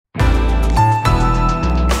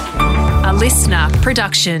listener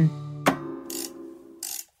production.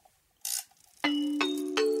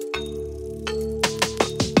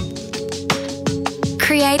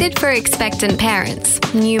 Created for expectant parents,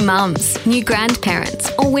 new mums, new grandparents,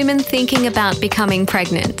 or women thinking about becoming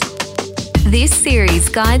pregnant. This series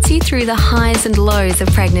guides you through the highs and lows of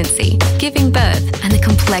pregnancy, giving birth, and the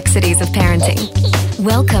complexities of parenting.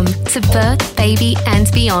 Welcome to Birth, Baby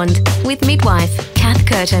and Beyond with midwife Kath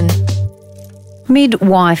Curtin.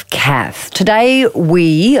 Midwife Kath. Today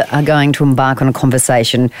we are going to embark on a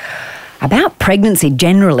conversation about pregnancy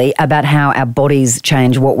generally, about how our bodies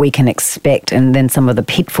change, what we can expect, and then some of the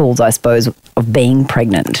pitfalls, I suppose, of being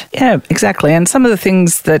pregnant. Yeah, exactly. And some of the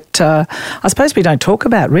things that I suppose we don't talk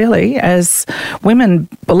about really as women,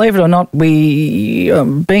 believe it or not, we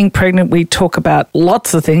being pregnant, we talk about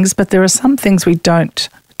lots of things, but there are some things we don't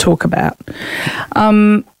talk about.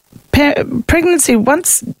 Pregnancy,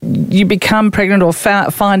 once you become pregnant or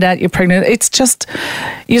find out you're pregnant, it's just,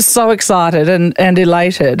 you're so excited and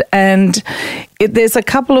elated. And there's a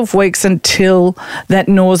couple of weeks until that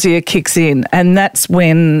nausea kicks in. And that's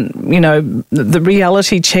when, you know, the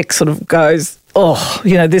reality check sort of goes, oh,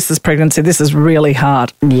 you know, this is pregnancy. This is really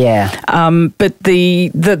hard. Yeah. But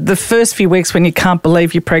the first few weeks when you can't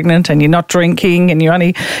believe you're pregnant and you're not drinking and you're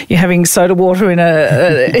having soda water in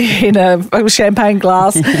a champagne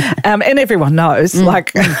glass, and everyone knows,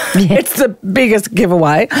 it's the biggest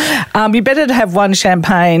giveaway. You better to have one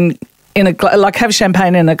champagne have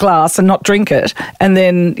champagne in a glass and not drink it, and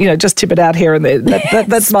then, you know, just tip it out here and there.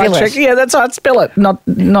 That's my trick. Yeah, that's right. Spill it, not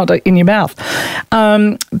in your mouth.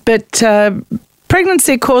 But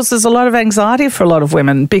pregnancy causes a lot of anxiety for a lot of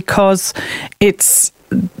women because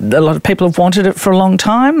a lot of people have wanted it for a long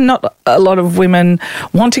time. Not a lot of women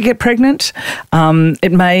want to get pregnant.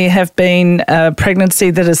 It may have been a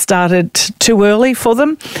pregnancy that has started too early for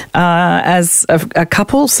them as a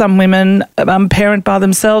couple. Some women parent by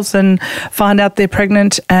themselves and find out they're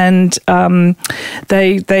pregnant, and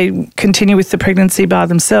they continue with the pregnancy by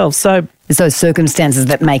themselves. So it's those circumstances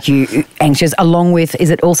that make you anxious, along with, is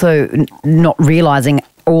it also not realising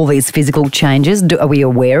all these physical changes? Are we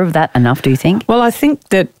aware of that enough, do you think? Well, I think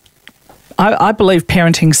that I believe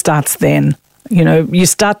parenting starts then. You know, you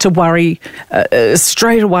start to worry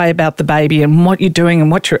straight away about the baby and what you're doing and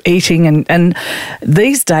what you're eating. And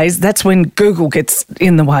these days, that's when Google gets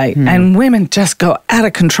in the way. And women just go out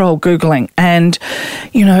of control Googling. And,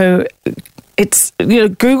 you know, it's, you know,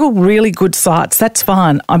 Google really good sites. That's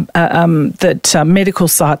fine. Medical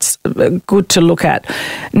sites are good to look at.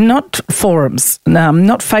 Not forums,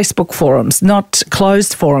 not Facebook forums, not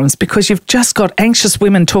closed forums, because you've just got anxious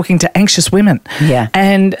women talking to anxious women. Yeah.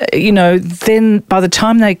 And, you know, then by the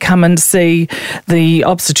time they come and see the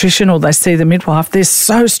obstetrician or they see the midwife, they're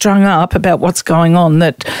so strung up about what's going on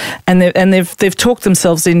they've talked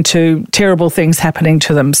themselves into terrible things happening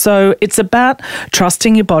to them. So it's about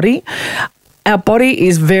trusting your body. Our body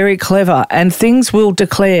is very clever, and things will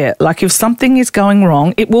declare. Like if something is going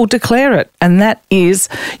wrong, it will declare it. And that is,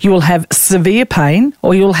 you will have severe pain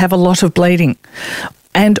or you'll have a lot of bleeding,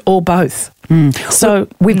 and or both. So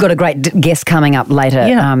we've got a great guest coming up later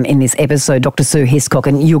in this episode, Dr. Sue Hiscock,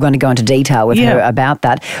 and you're going to go into detail with her about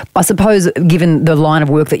that. I suppose, given the line of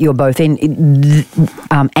work that you're both in,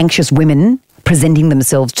 anxious women presenting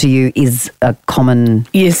themselves to you is a common...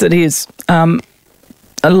 Yes, it is.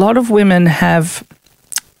 A lot of women have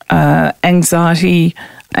anxiety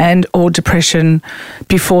and or depression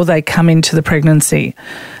before they come into the pregnancy.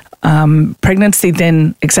 Pregnancy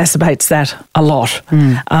then exacerbates that a lot.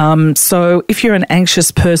 So if you're an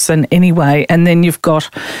anxious person anyway, and then you've got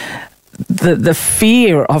the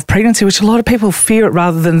fear of pregnancy, which a lot of people fear it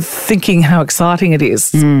rather than thinking how exciting it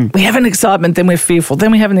is. We have an excitement, then we're fearful.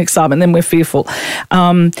 Then we have an excitement, then we're fearful.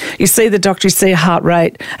 You see the doctor, you see a heart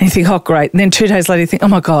rate, and you think, oh, great. And then 2 days later you think, oh,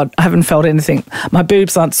 my God, I haven't felt anything. My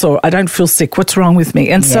boobs aren't sore. I don't feel sick. What's wrong with me?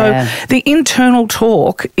 And so the internal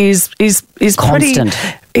talk is constant.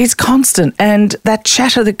 It's constant, and that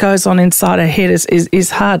chatter that goes on inside our head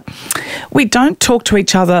is hard. We don't talk to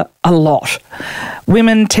each other a lot.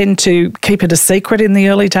 Women tend to keep it a secret in the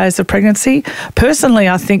early days of pregnancy. Personally,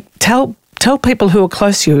 I think tell people who are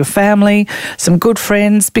close to you, your family, some good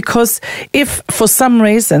friends, because if for some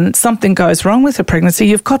reason something goes wrong with a pregnancy,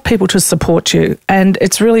 you've got people to support you, and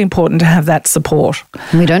it's really important to have that support.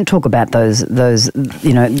 And we don't talk about those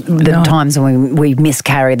you know, the times when we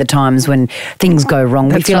miscarry, the times when things go wrong.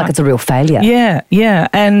 We feel like it's a real failure. Yeah.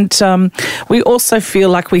 And we also feel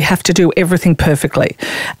like we have to do everything perfectly,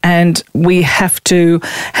 and we have to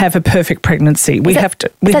have a perfect pregnancy. Is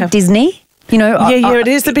that Disney? You know, it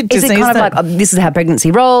is a bit Disney. Is it kind of like, this is how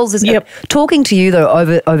pregnancy rolls? Yep. Talking to you, though,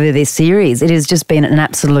 over this series, it has just been an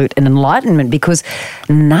absolute enlightenment because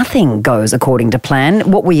nothing goes according to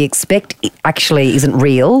plan. What we expect actually isn't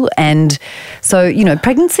real. And so, you know,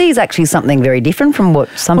 pregnancy is actually something very different from what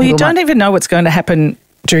some people you don't even know what's going to happen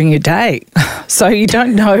during your day. So you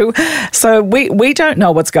don't know. So we don't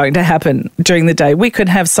know what's going to happen during the day. We could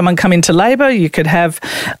have someone come into labour. You could have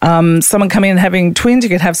someone come in having twins. You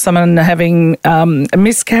could have someone having a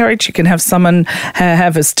miscarriage. You can have someone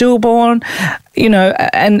have a stillborn. You know,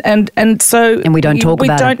 and so we don't talk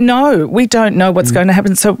about it. We don't know what's going to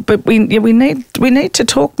happen. So, but we need to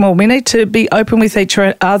talk more. We need to be open with each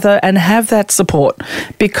other and have that support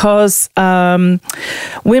because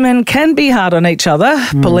women can be hard on each other.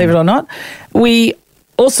 Believe it or not, we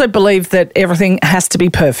also believe that everything has to be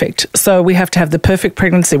perfect. So we have to have the perfect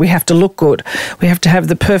pregnancy. We have to look good. We have to have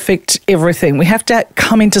the perfect everything. We have to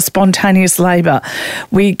come into spontaneous labour.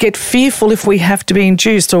 We get fearful if we have to be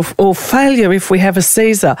induced or failure if we have a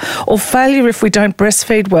Caesar or failure if we don't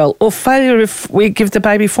breastfeed well or failure if we give the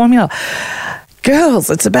baby formula. Girls,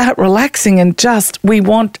 it's about relaxing and we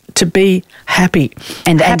want to be happy.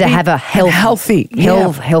 And to have a healthy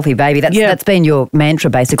baby. That's been your mantra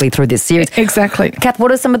basically through this series. Exactly. Kath,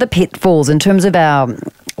 what are some of the pitfalls in terms of our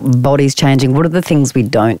bodies changing? What are the things we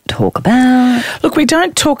don't talk about? Look, we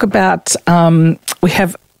don't talk about, we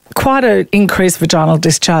have quite an increased vaginal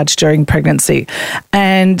discharge during pregnancy.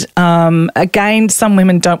 And again, some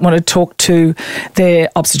women don't want to talk to their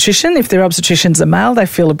obstetrician. If their obstetrician's a male, they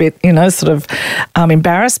feel a bit, sort of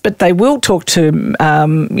embarrassed, but they will talk to,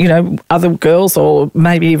 other girls or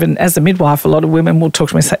maybe even as a midwife, a lot of women will talk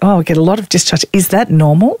to me and say, oh, I get a lot of discharge. Is that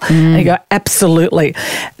normal? And you go, absolutely.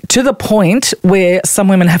 To the point where some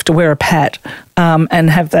women have to wear a pad and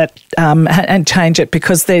have that and change it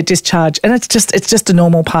because their discharge, and it's just a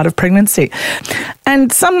normal part of pregnancy.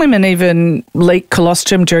 And some women even leak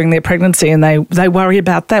colostrum during their pregnancy and they worry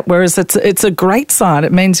about that, whereas it's a great sign.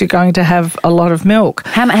 It means you're going to have a lot of milk.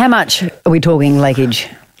 How much are we talking leakage?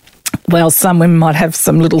 Well, some women might have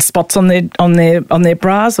some little spots on their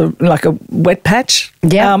bras, or like a wet patch.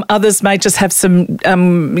 Yeah. Others may just have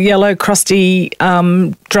some yellow, crusty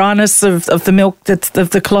dryness of the milk of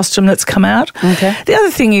the colostrum that's come out. Okay. The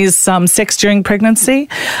other thing is sex during pregnancy.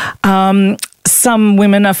 Some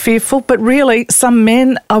women are fearful, but really some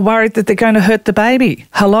men are worried that they're going to hurt the baby.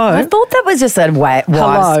 Hello. I thought that was just a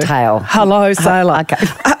wives' tale. Hello, sailor. Okay.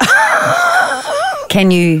 Can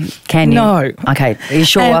you? No. Okay. Are you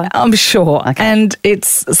sure? And I'm sure. Okay. And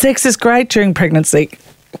sex is great during pregnancy.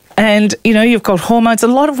 And, you've got hormones. A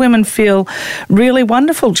lot of women feel really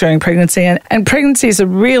wonderful during pregnancy. And pregnancy is a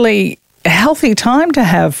really healthy time to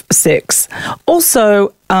have sex.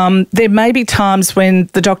 Also, there may be times when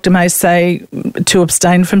the doctor may say to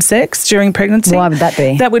abstain from sex during pregnancy. Why would that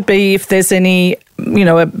be? That would be if there's any,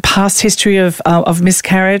 a past history of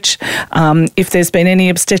miscarriage, if there's been any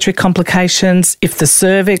obstetric complications, if the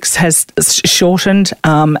cervix has shortened,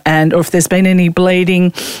 or if there's been any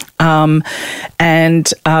bleeding. So,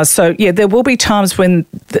 there will be times when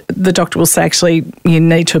the doctor will say, actually, you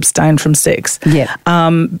need to abstain from sex. Yeah.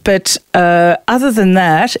 But other than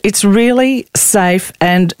that, it's really safe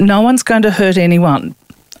and no one's going to hurt anyone.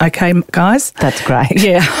 Okay, guys? That's great.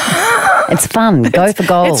 Yeah. It's fun. Go for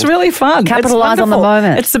gold. It's really fun. Capitalise on the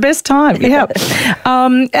moment. It's the best time. Yeah.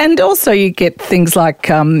 And also you get things like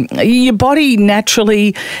your body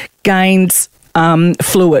naturally gains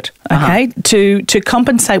fluid, okay, to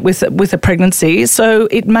compensate with a pregnancy. So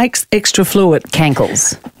it makes extra fluid.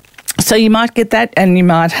 Cankles. So you might get that and you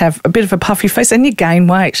might have a bit of a puffy face and you gain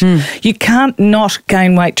weight. You can't not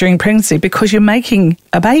gain weight during pregnancy because you're making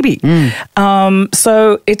a baby.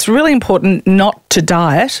 So it's really important not to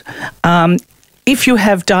diet. If you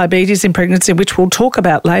have diabetes in pregnancy, which we'll talk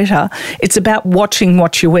about later, it's about watching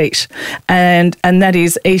what you eat. And that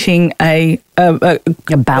is eating a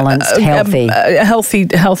balanced, healthy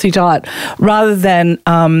diet rather than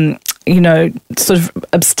sort of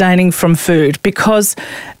abstaining from food because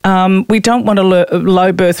we don't want a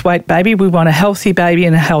low birth weight baby. We want a healthy baby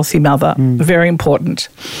and a healthy mother. Very important.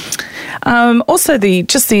 Also,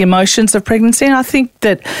 the emotions of pregnancy. And I think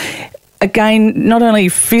that, again, not only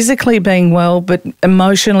physically being well, but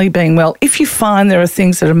emotionally being well. If you find there are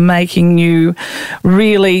things that are making you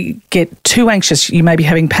really get too anxious, you may be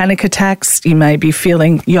having panic attacks, you may be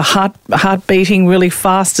feeling your heart beating really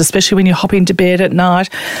fast, especially when you hop into bed at night.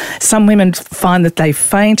 Some women find that they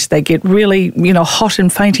faint, they get really, hot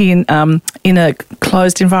and fainty in a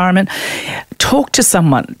closed environment. talk to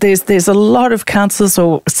someone. There's a lot of counsellors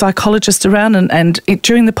or psychologists around, and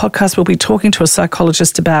during the podcast we'll be talking to a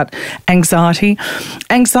psychologist about anxiety.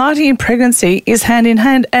 Anxiety in pregnancy is hand in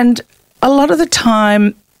hand, and a lot of the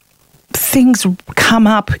time things come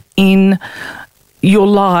up in your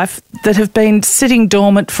life that have been sitting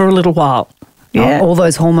dormant for a little while. Yeah, all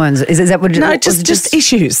those hormones. Is that what? No, just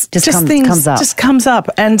issues. Just things comes up. Just comes up,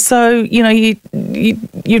 and so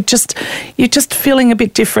you're just feeling a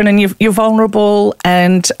bit different, and you're vulnerable,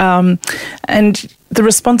 and the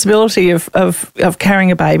responsibility of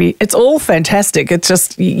carrying a baby. It's all fantastic. It's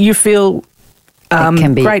just you feel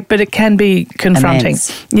great, but it can be confronting.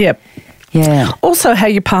 Immense. Yep. Yeah. Also, how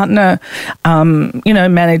your partner,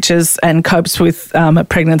 manages and copes with a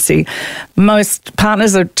pregnancy. Most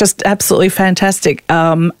partners are just absolutely fantastic.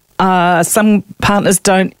 Some partners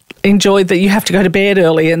don't enjoy that you have to go to bed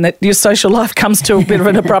early and that your social life comes to a bit of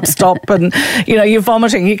an abrupt stop, and you're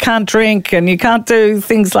vomiting, you can't drink, and you can't do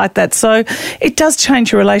things like that. So it does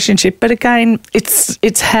change your relationship, but again,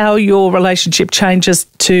 it's how your relationship changes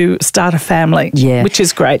to start a family, which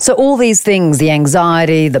is great. So all these things, the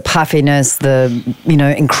anxiety, the puffiness, the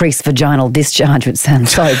increased vaginal discharge, which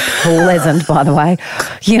sounds so pleasant, by the way,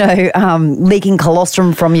 leaking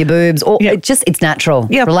colostrum from your boobs, it's natural.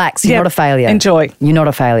 Relax, you're not a failure. Enjoy. You're not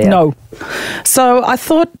a failure. No. So I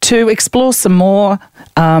thought to explore some more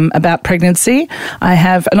about pregnancy, I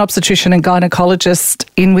have an obstetrician and gynecologist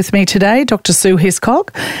in with me today, Dr. Sue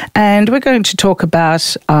Hiscock, and we're going to talk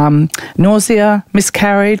about nausea,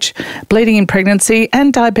 miscarriage, bleeding in pregnancy,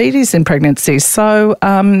 and diabetes in pregnancy. So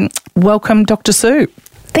welcome, Dr. Sue.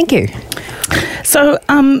 Thank you. So,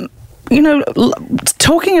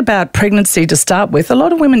 talking about pregnancy to start with, a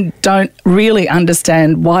lot of women don't really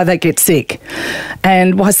understand why they get sick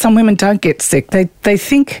and why some women don't get sick. They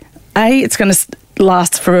think, it's going to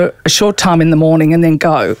last for a short time in the morning and then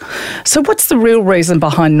go. So what's the real reason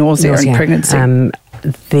behind nausea in pregnancy?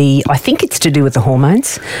 I think it's to do with the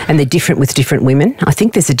hormones, and they're different with different women. I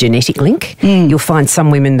think there's a genetic link. You'll find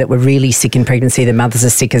some women that were really sick in pregnancy, their mothers are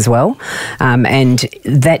sick as well, and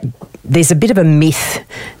that there's a bit of a myth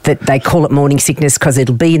that they call it morning sickness because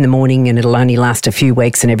it'll be in the morning and it'll only last a few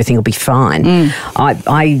weeks and everything will be fine.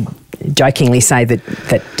 I jokingly say that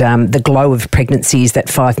the glow of pregnancy is that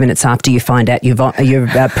 5 minutes after you find out you're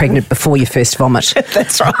pregnant before you first vomit.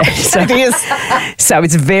 That's right. It is. So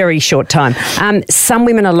it's a very short time. Some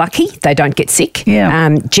women are lucky; they don't get sick.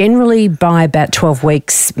 Yeah. Generally, by about 12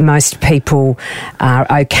 weeks, most people are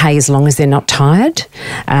okay as long as they're not tired.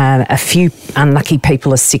 A few unlucky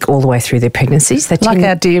people are sick all the way through their pregnancies. Like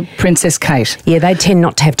our dear Princess Kate. Yeah, they tend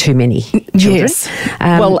not to have too many children. Yes.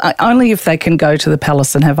 Only if they can go to the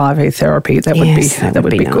palace and have IV therapy. That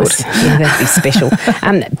would be good. Yeah, that'd be special.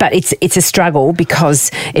 But it's a struggle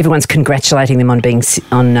because everyone's congratulating them on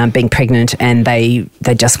being pregnant, and they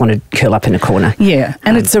just want to curl up in a corner. Yeah,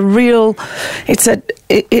 and it's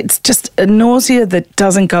just a nausea that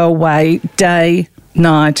doesn't go away day,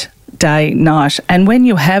 night. And when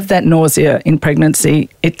you have that nausea in pregnancy,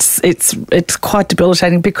 it's quite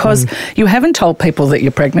debilitating because you haven't told people that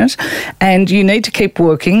you're pregnant, and you need to keep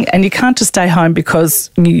working, and you can't just stay home because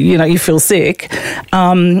you feel sick.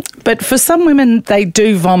 But for some women, they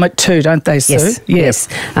do vomit too, don't they, Sue? Yes.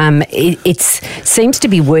 It seems to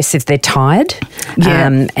be worse if they're tired,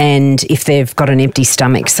 and if they've got an empty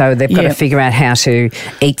stomach. So they've got to figure out how to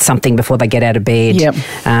eat something before they get out of bed. Yep.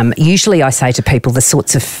 Usually, I say to people, the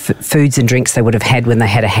sorts of foods and drinks they would have had when they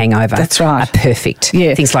had a hangover. That's right. Are perfect.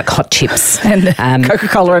 Yeah. Things like hot chips. And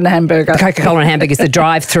Coca-Cola and hamburger. Coca-Cola and hamburgers, the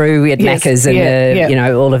drive-through at Macca's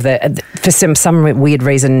and all of the... For some weird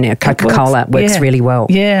reason, Coca-Cola works really well.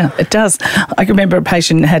 Yeah, it does. I can remember a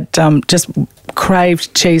patient had just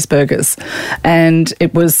craved cheeseburgers, and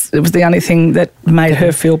it was the only thing that made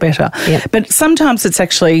her feel better. Yep. But sometimes it's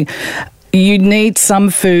actually... You need some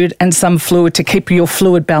food and some fluid to keep your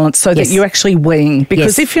fluid balanced so that you're actually weeing.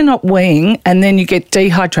 Because if you're not weeing and then you get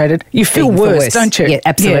dehydrated, you feel worse, don't you? Yeah,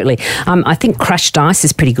 absolutely. Yeah. I think crushed ice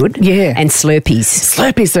is pretty good. Yeah. And Slurpees.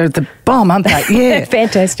 Slurpees are the bomb, aren't they? Yeah.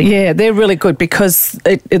 Fantastic. Yeah, they're really good because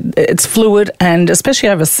it's fluid, and especially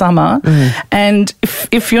over summer. And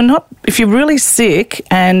if you're really sick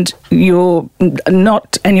and you're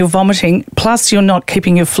vomiting, plus you're not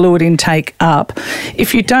keeping your fluid intake up,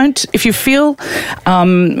 if you feel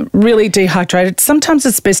really dehydrated, sometimes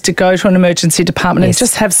it's best to go to an emergency department and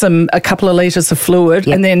just have a couple of litres of fluid,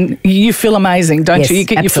 and then you feel amazing, don't you? You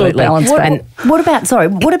get your fluid balance back. What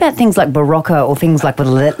about things like Barocca or things like with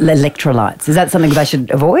electrolytes? Is that something they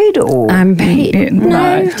should avoid? Or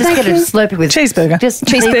no, just get a Slurpee with cheeseburger. Just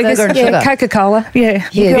cheeseburgers and sugar. Coca-Cola.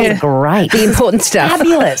 Those are great. The important stuff.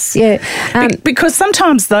 Fabulous. Yeah. Because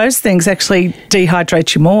sometimes those things actually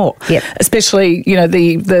dehydrate you more. Yep. Especially,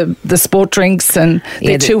 the sport drinks, and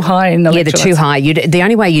they're too high in electrolytes. Yeah, they're too high. The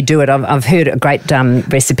only way you do it, I've heard a great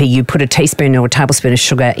recipe, you put a teaspoon or a tablespoon of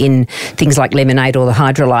sugar in things like lemonade or the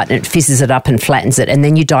Hydrolyte, and it fizzes it up and flattens it, and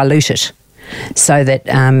then you dilute it so that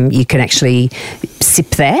you can actually sip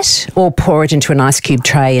that, or pour it into an ice cube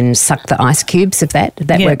tray and suck the ice cubes of that.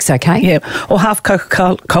 That works okay. Yeah, or half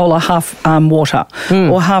Coca-Cola, half water,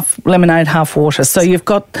 or half lemonade, half water. So you've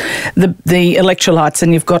got the electrolytes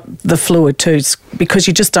and you've got the fluid too, because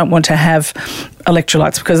you just don't want to have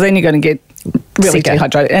electrolytes, because then you're going to get really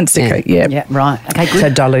dehydrated and sicker. Yeah, right. Okay, good. So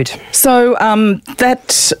dilute. So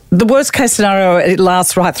the worst case scenario, it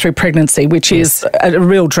lasts right through pregnancy, which is a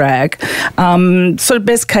real drag. Sort of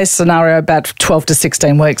best case scenario, about 12 to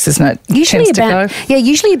 16 weeks, isn't it?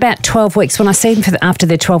 Usually about 12 weeks. When I see them after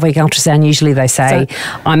their 12-week ultrasound, usually they say,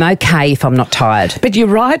 I'm okay if I'm not tired. But you're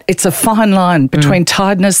right, it's a fine line between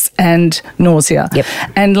tiredness and nausea. Yep.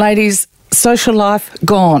 And ladies, social life,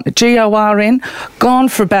 gone. GORN, gone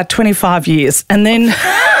for about 25 years. And then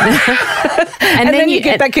and then you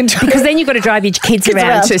get back into it. Because then you've got to drive your kids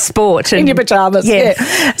around to sport. In your pyjamas, yeah.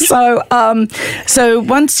 So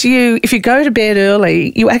once if you go to bed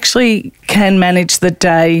early, you actually can manage the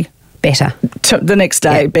day better. The next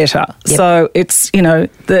day better. Yep. So it's,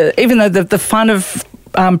 even though the fun of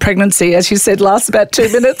pregnancy, as you said, lasts about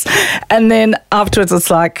 2 minutes, and then afterwards it's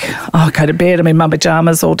like, go to bed. I'm in my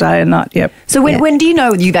pajamas all day and night. Yep. So when do you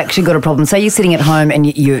know you've actually got a problem? Say you're sitting at home and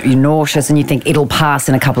you're nauseous and you think it'll pass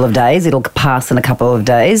in a couple of days.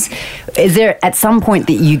 Is there at some point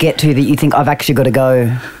that you get to that you think I've actually got to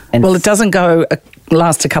go? Well, it doesn't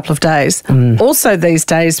last a couple of days. Also these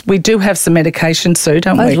days we do have some medication, Sue,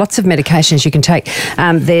 don't we? Lots of medications you can take.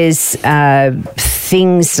 There's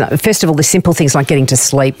things, first of all, the simple things like getting to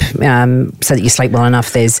sleep so that you sleep well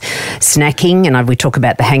enough. There's snacking, and we talk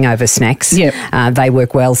about the hangover snacks. Yep. They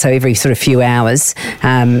work well, so every sort of few hours.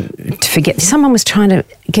 Someone was trying to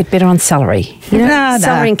get better on celery.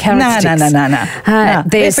 Celery and carrot sticks. No.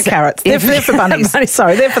 They're for carrots. They're for bunnies.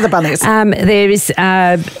 Sorry, they're for the bunnies. There is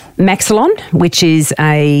Maxilon, which is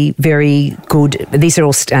a very good, these are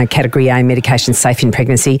all category A medications safe in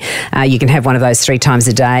pregnancy. You can have one of those 3 times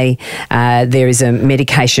a day. There is a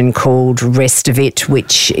medication called Restovit,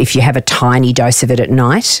 which if you have a tiny dose of it at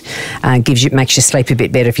night, makes you sleep a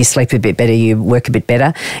bit better. If you sleep a bit better, you work a bit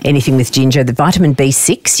better. Anything with ginger. The vitamin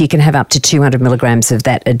B6, you can have up to 200 milligrams of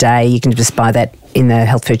that a day. You can just buy that in the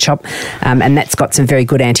health food shop, and that's got some very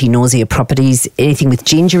good anti-nausea properties. Anything with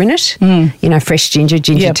ginger in it, fresh ginger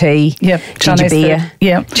tea, ginger Chinese beer. Food.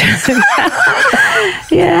 Yeah.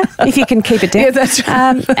 Yeah, if you can keep it down. Yeah, that's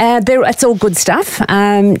right. It's all good stuff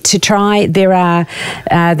to try. There are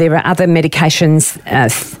other medications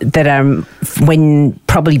that are when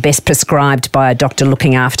probably best prescribed by a doctor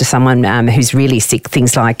looking after someone who's really sick.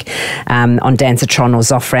 Things like ondansetron or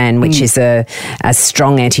Zofran, which is a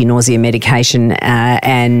strong anti-nausea medication,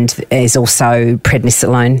 and there's also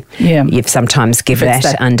prednisolone. Yeah, you sometimes give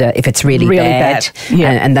that under if it's really bad.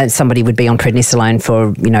 Yeah. And then somebody would be on prednisolone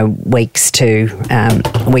for weeks to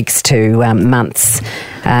months,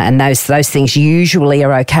 and those things usually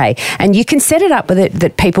are okay. And you can set it up with it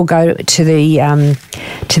that people go to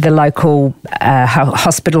the local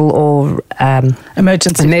hospital or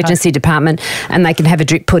emergency department, and they can have a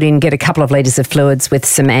drip put in, get a couple of litres of fluids with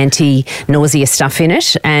some anti-nausea stuff in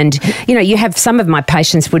it. And you have some of my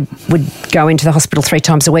patients would go into the hospital 3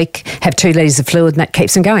 times a week, have 2 litres of fluid, and that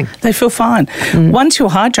keeps them going. They feel fine. Once you're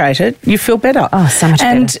hydrated, you feel better. Oh, so much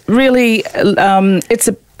better. And really,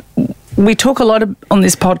 we talk a lot on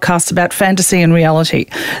this podcast about fantasy and reality.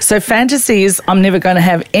 So fantasy is I'm never going to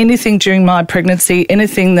have anything during my pregnancy,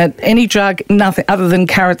 any drug, nothing other than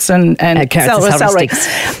carrots and celery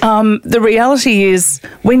sticks. The reality is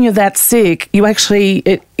when you're that sick, you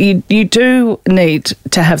actually you do need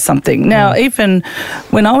to have something. Now, even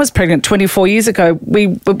when I was pregnant 24 years ago,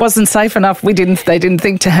 it wasn't safe enough. They didn't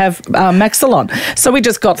think to have Maxilon, so we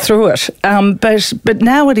just got through it. But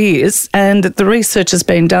now it is, and the research has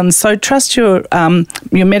been done. So trust your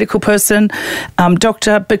medical person,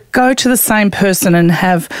 doctor, but go to the same person and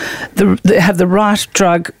have the right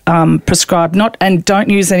drug prescribed. And don't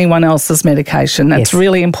use anyone else's medication. That's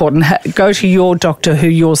really important. Go to your doctor who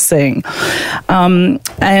you're seeing.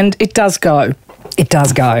 And it does go. It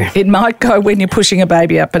does go. It might go when you're pushing a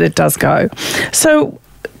baby up, but it does go. So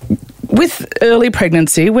with early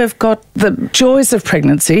pregnancy, we've got the joys of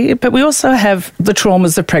pregnancy, but we also have the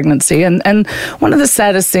traumas of pregnancy. And one of the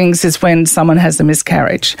saddest things is when someone has a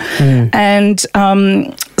miscarriage. And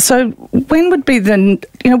so when would be when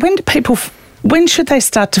do people when should they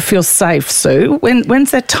start to feel safe, Sue?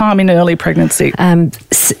 When's that time in early pregnancy?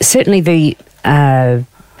 Certainly the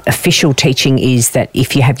official teaching is that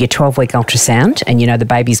if you have your 12-week ultrasound and you know the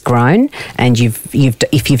baby's grown and if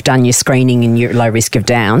you've done your screening and you're at low risk of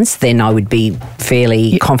Downs, then I would be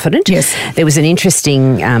fairly confident. Yes. There was an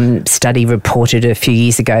interesting study reported a few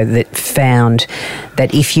years ago that found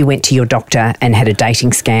that if you went to your doctor and had a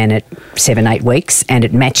dating scan at 7-8 weeks and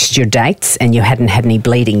it matched your dates and you hadn't had any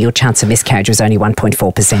bleeding, your chance of miscarriage was only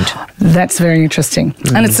 1.4%. That's very interesting.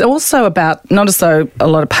 And it's also about, not as though a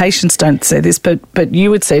lot of patients don't say this, but you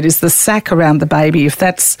would say it is the sac around the baby. If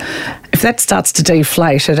that starts to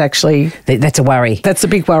deflate, it actually... That's a worry. That's a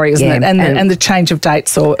big worry, isn't it? And the change of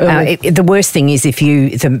dates or early... the worst thing is if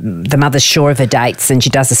the mother's sure of her dates and she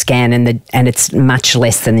does a scan and it's much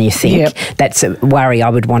less than you think, that's a worry. I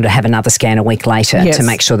would want to have another scan a week later to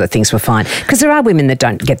make sure that things were fine. Because there are women that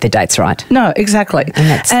don't get their dates right. No, exactly.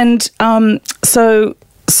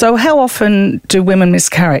 So how often do women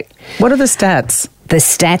miscarry? What are the stats? The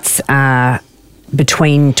stats are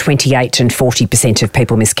between 28 and 40% of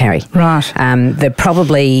people miscarry. Right. They're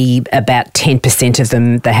probably about 10% of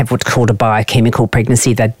them, they have what's called a biochemical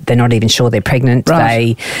pregnancy. They're not even sure they're pregnant.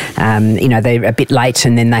 Right. They're a bit late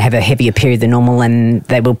and then they have a heavier period than normal and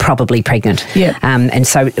they will probably pregnant. Yeah. And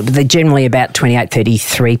so they're generally about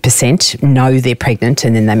 33% know they're pregnant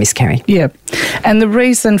and then they miscarry. Yeah. And the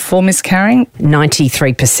reason for miscarrying?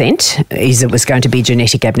 93% is it was going to be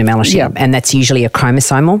genetic abnormality. Yeah. And that's usually a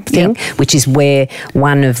chromosomal thing, which is where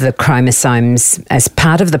one of the chromosomes, as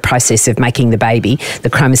part of the process of making the baby, the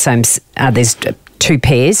chromosomes, there's two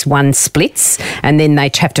pairs, one splits, and then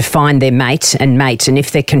they have to find their mate. And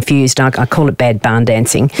if they're confused, I call it bad barn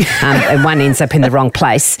dancing, and one ends up in the wrong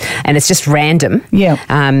place, and it's just random,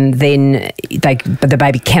 then the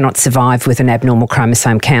baby cannot survive with an abnormal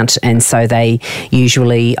chromosome count, and so they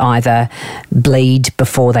usually either bleed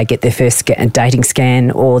before they get their first dating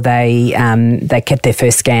scan, or they get their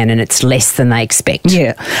first scan and it's less than they expect.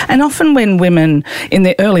 Yeah, and often when women in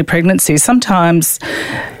their early pregnancy, sometimes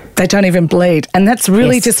they don't even bleed. And that's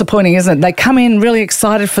really disappointing, isn't it? They come in really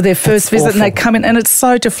excited for their first visit awful. And they come in and it's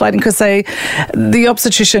so deflating because the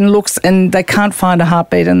obstetrician looks and they can't find a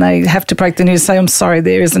heartbeat and they have to break the news, say, I'm sorry,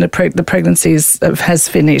 there isn't the pregnancy has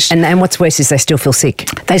finished. And what's worse is they still feel sick.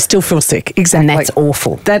 They still feel sick, exactly. And that's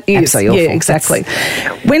awful. That is. Absolutely awful. Yeah, exactly.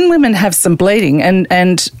 When women have some bleeding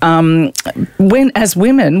and when as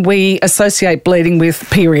women we associate bleeding with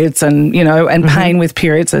periods and, and pain with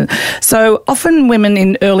periods. And so often women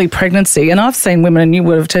in early pregnancy, and I've seen women, and you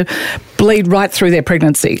would have too, bleed right through their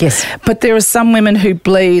pregnancy. Yes. But there are some women who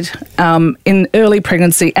bleed in early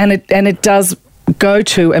pregnancy and it does go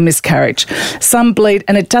to a miscarriage. Some bleed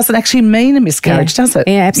and it doesn't actually mean a miscarriage, does it?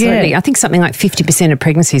 Yeah, absolutely. Yeah. I think something like 50% of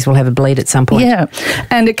pregnancies will have a bleed at some point. Yeah.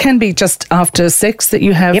 And it can be just after sex that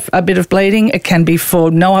you have a bit of bleeding. It can be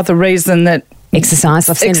for no other reason that exercise.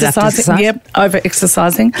 I've seen it after exercise. Yep,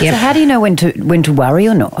 over-exercising. Yep. So how do you know when to worry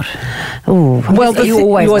or not? Oh, well, you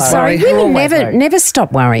always worry. Sorry, women never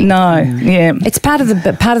stop worrying. No, yeah, it's part of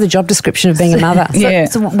the job description of being a mother.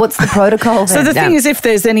 So what's the protocol? So the thing is, if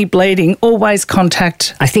there's any bleeding, always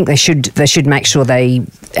contact. I think they should make sure they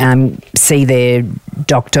see their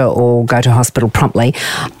doctor or go to hospital promptly.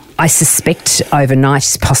 I suspect overnight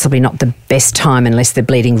is possibly not the best time unless they're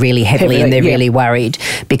bleeding really heavily and they're really worried,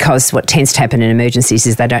 because what tends to happen in emergencies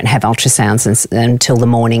is they don't have ultrasounds until the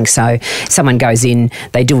morning. So someone goes in,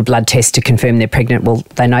 they do a blood test to confirm they're pregnant. Well,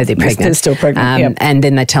 they know they're pregnant. They're still pregnant, and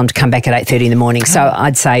then they tell them to come back at 8:30 in the morning. So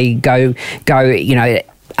I'd say go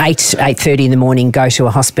 8:30 in the morning, go to a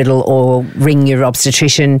hospital or ring your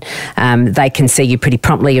obstetrician. They can see you pretty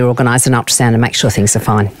promptly or organise an ultrasound and make sure things are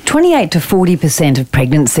fine. 28 to 40% of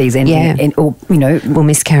pregnancies will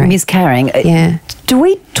miscarry. Miscarrying. Yeah. Do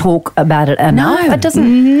we talk about it enough? No, it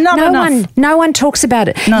doesn't. Not enough. No one talks about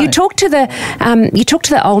it. No. You talk to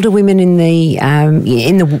the older women in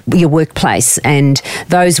your workplace, and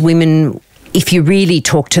those women, if you really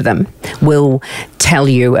talk to them, will tell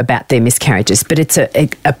you about their miscarriages. But it's a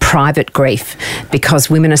private grief because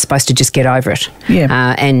women are supposed to just get over it.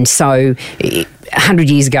 Yeah. And so 100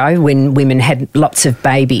 years ago, when women had lots of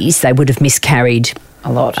babies, they would have miscarried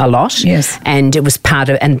a lot. Yes. And it was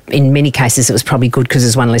and in many cases it was probably good because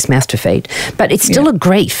there's one less mouth to feed. But it's still a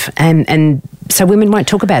grief, and so women won't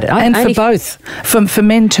talk about it. And for both. For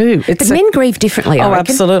men too. But men grieve differently, I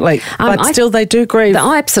reckon. Absolutely. But still they do grieve.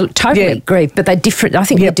 I absolutely, totally grieve, but they're different. I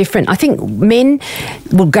think they're different. I think men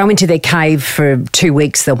will go into their cave for 2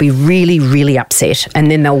 weeks, they'll be really, really upset, and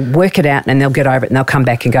then they'll work it out and they'll get over it and they'll come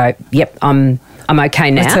back and go, yep, I'm I'm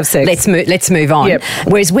okay now. Let's have sex. Let's move on. Yep.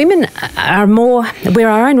 Whereas women are more, we're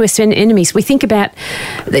our own worst enemies. We think about,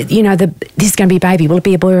 this is going to be a baby. Will it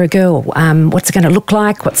be a boy or a girl? What's it going to look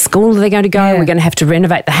like? What school are they going to go? Yeah. We're going to have to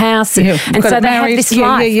renovate the house. And so they have this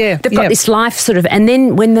life. They've got this life sort of, and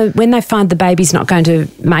then when they find the baby's not going to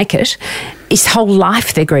make it, it's whole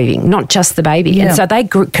life they're grieving, not just the baby. Yeah. And so they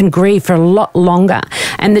can grieve for a lot longer.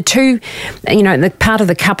 And the two, the part of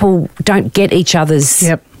the couple don't get each other's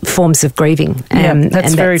forms of grieving.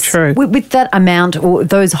 That's very true. With that amount or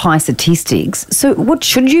those high statistics, so what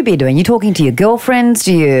should you be doing? You're talking to your girlfriends?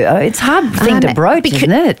 It's a hard thing to broach,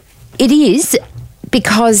 isn't it? It is,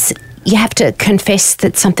 because you have to confess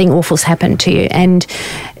that something awful's happened to you. And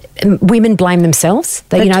women blame themselves.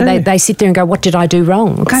 They sit there and go, "What did I do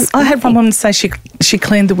wrong?" I had one woman say she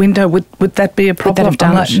cleaned the window. Would that be a problem? Would that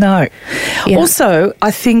have done I'm like, no. Yeah. Also,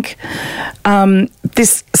 I think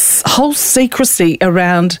this whole secrecy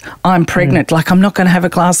around I'm pregnant, like I'm not going to have a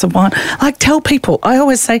glass of wine. Like, tell people. I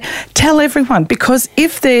always say, tell everyone, because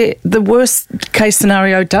if the worst case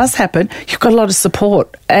scenario does happen, you've got a lot of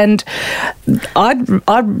support, and I'd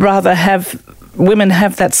rather have women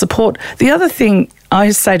have that support. The other thing I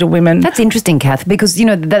say to women... That's interesting, Kath, because,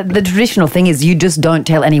 the traditional thing is you just don't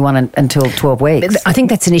tell anyone until 12 weeks. I think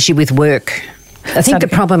that's an issue with work. I think the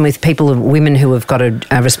problem with women who have got a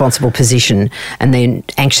responsible position and they're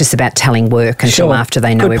anxious about telling work until after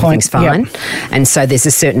they know everything's fine. Yep. And so there's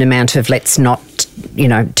a certain amount of let's not,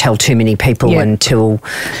 tell too many people until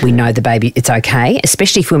we know the baby, it's okay.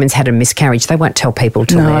 Especially if women's had a miscarriage, they won't tell people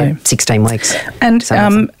till they're 16 weeks. And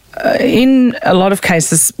in a lot of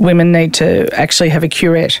cases, women need to actually have a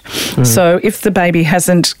curette. So if the baby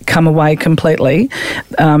hasn't come away completely,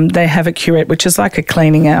 they have a curette, which is like a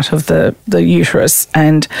cleaning out of the uterus.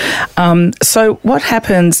 And so what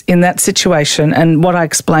happens in that situation, and what I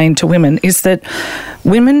explain to women, is that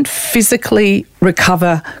women physically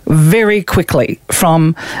recover very quickly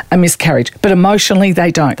from a miscarriage, but emotionally they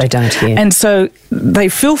don't. They don't, yeah. And so they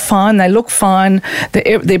feel fine, they look fine,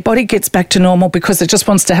 their body gets back to normal because it just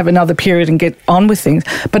wants to have another period and get on with things.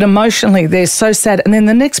 But emotionally, they're so sad. And then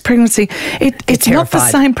the next pregnancy, it's not the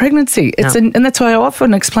same pregnancy. And that's why I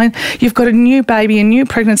often explain, you've got a new baby, a new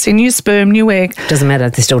pregnancy, new sperm, new egg. Doesn't matter,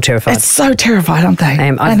 they're still terrified. It's so terrified, aren't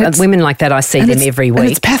they? Women like that, I see them every week. And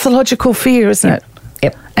it's pathological fear, isn't it?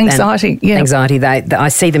 Yep. Anxiety, Anxiety. I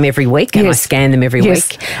see them every week and I scan them every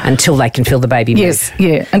week until they can feel the baby move.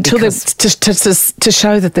 Until to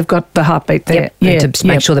show that they've got the heartbeat there. To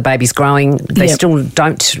make sure the baby's growing. They still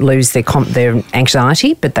don't lose their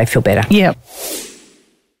anxiety, but they feel better. Yeah.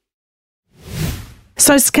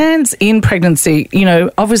 So scans in pregnancy,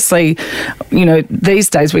 obviously, these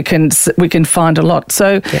days we can find a lot.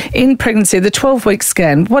 So in pregnancy, the 12-week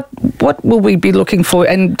scan, what will we be looking for?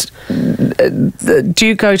 And do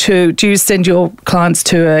you send your clients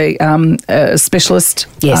to a specialist?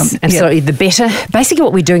 Yes, absolutely. The better. Basically,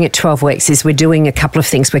 what we're doing at 12 weeks is we're doing a couple of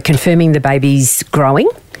things. We're confirming the baby's growing.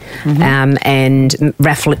 And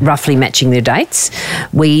roughly matching their dates.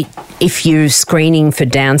 If you're screening for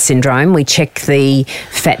Down syndrome, we check the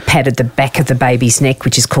fat pad at the back of the baby's neck,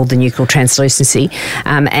 which is called the nuchal translucency.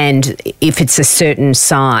 And if it's a certain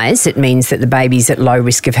size, it means that the baby's at low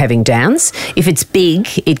risk of having Downs. If it's big,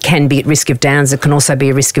 it can be at risk of Downs. It can also be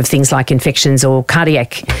a risk of things like infections or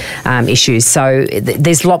cardiac issues. So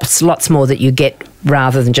there's lots more that you get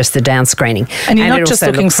rather than just the Down screening. And you're not just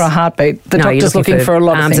looking for a heartbeat. The doctor's looking for a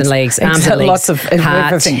lot of things. Arms and legs, lots of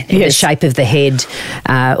heart, everything. The shape of the head,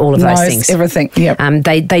 all of those things. Everything. Yep.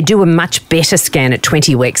 They do a much better scan at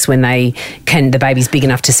 20 weeks when the baby's big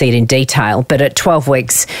enough to see it in detail. But at 12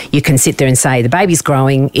 weeks, you can sit there and say the baby's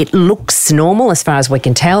growing. It looks normal as far as we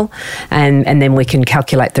can tell, and then we can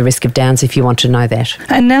calculate the risk of Downs if you want to know that.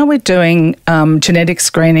 And now we're doing genetic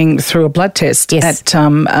screening through a blood test at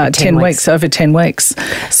 10 weeks, over 10 weeks.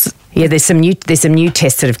 Yeah, there's some new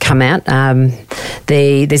tests that have come out.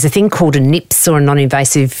 There's a thing called a NIPS, or a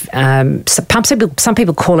non-invasive pump. Some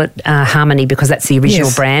people call it Harmony because that's the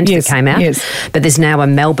original brand that came out. Yes. But there's now a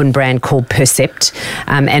Melbourne brand called Percept,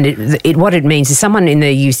 and what it means is someone in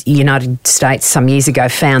the United States some years ago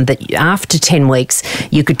found that after 10 weeks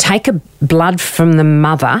you could take a blood from the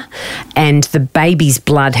mother and the baby's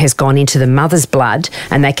blood has gone into the mother's blood,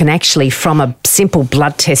 and they can actually, from a simple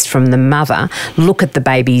blood test from the mother, look at the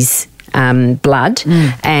baby's blood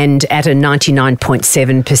and at a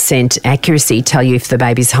 99.7% accuracy tell you if the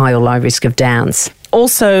baby's high or low risk of Downs.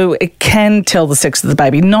 Also, can tell the sex of the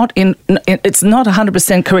baby. It's not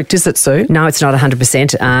 100% correct, is it, Sue? No, it's not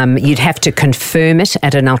 100%. You'd have to confirm it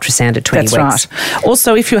at an ultrasound at 20 weeks. That's right.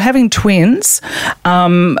 Also, if you're having twins,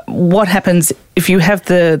 what happens if you have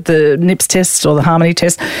the NIPS test or the Harmony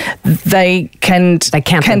test? They count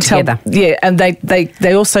them together. Yeah, and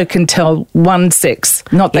they also can tell one sex.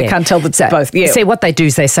 They can't tell both. Yeah. See, what they do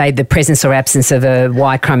is they say the presence or absence of a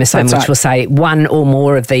Y chromosome, That's which right. will say one or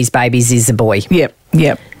more of these babies is a boy.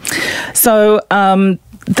 Yep. So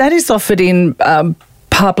that is offered in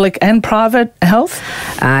public and private health?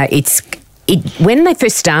 When they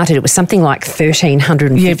first started, it was something like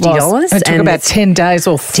 $1,350. It took about 10 days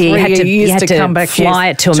or 3 years to come back. Fly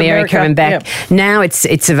it to America and back. Yep. Now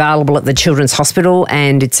it's available at the Children's Hospital,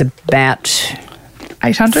 and it's about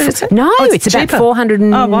 $800, is it? No, it's about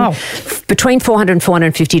 $400. Oh, wow. Between $400 and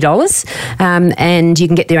 $450, and you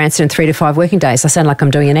can get their answer in 3 to 5 working days. I sound like I'm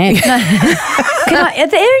doing an ad. Are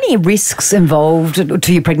there any risks involved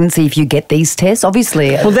to your pregnancy if you get these tests?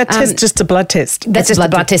 Obviously. Well, that test just a blood test. That's just a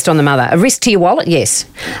blood test on the mother. A risk to your wallet, yes.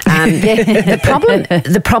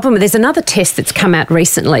 The problem, there's another test that's come out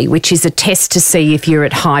recently, which is a test to see if you're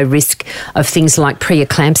at high risk of things like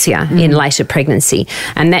preeclampsia in later pregnancy,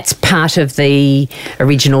 and that's part of the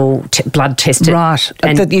original blood test. Right,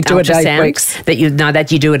 that you do at 8 weeks. That you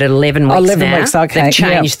do it at 11 weeks. 11 weeks, okay. They've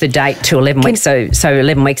changed the date to 11 weeks, so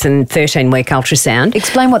 11 weeks and 13-week ultrasound.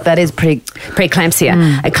 Explain what that is.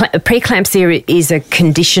 Preeclampsia. Preeclampsia is a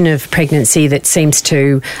condition of pregnancy that seems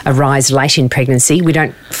to arise late in pregnancy. We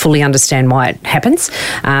don't fully understand why it happens,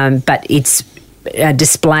 but it's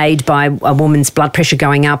displayed by a woman's blood pressure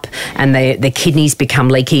going up, and their kidneys become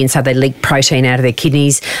leaky, and so they leak protein out of their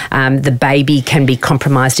kidneys. The baby can be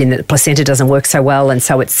compromised in that the placenta doesn't work so well, and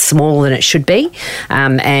so it's smaller than it should be.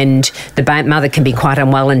 And the mother can be quite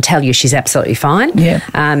unwell and tell you she's absolutely fine. Yeah.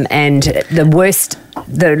 And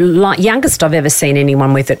the youngest I've ever seen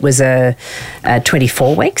anyone with it was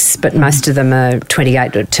 24 weeks, but most of them are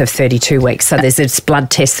 28 to 32 weeks. So there's this blood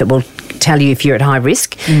test that will tell you if you're at high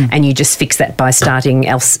risk, and you just fix that by starting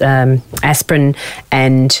aspirin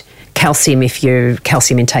and calcium if your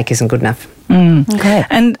calcium intake isn't good enough. Okay.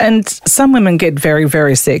 And some women get very,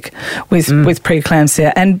 very sick with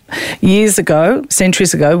preeclampsia. And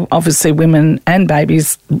centuries ago, obviously women and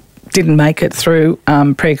babies didn't make it through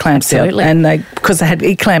preeclampsia. Absolutely. And because they had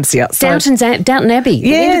eclampsia. So Downton Abbey. Yes.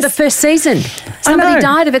 The end of the first season. Somebody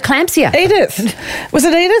died of eclampsia. Edith. Was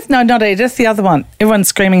it Edith? No, not Edith, the other one. Everyone's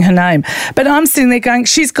screaming her name. But I'm sitting there going,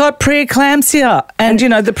 she's got preeclampsia. And,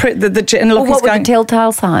 and what were the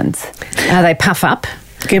telltale signs? They puff up.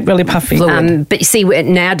 Get really puffy. But you see,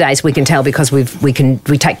 nowadays we can tell because we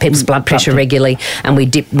take people's blood pressure regularly, and we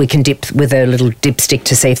can dip with a little dipstick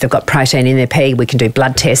to see if they've got protein in their pee. We can do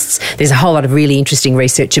blood tests. There's a whole lot of really interesting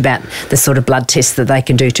research about the sort of blood tests that they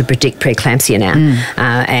can do to predict preeclampsia now.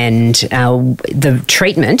 And the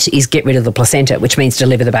treatment is get rid of the placenta, which means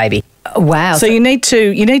deliver the baby. Wow. So you need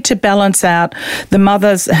to balance out the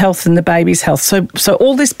mother's health and the baby's health. So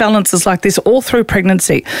all this balance is like this all through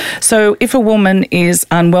pregnancy. So if a woman is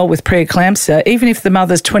unwell with preeclampsia, even if the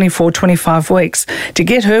mother's 24, 25 weeks, to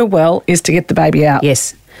get her well is to get the baby out.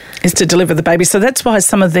 Yes. Is to deliver the baby. So that's why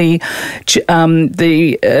some of the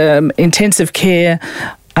intensive care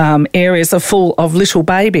areas are full of little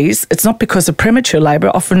babies. It's not because of premature labour.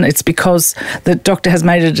 Often it's because the doctor has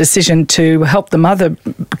made a decision to help the mother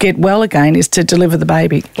get well again, is to deliver the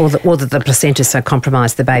baby. Or that the placenta's so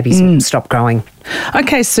compromised the babies stop growing.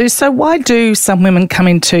 Okay, Sue, so why do some women come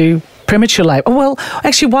into premature labour? Well,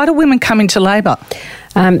 actually, why do women come into labour?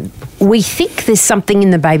 We think there's something in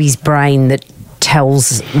the baby's brain that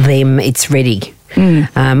tells them it's ready.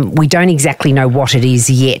 We don't exactly know what it is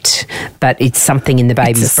yet, but it's something in the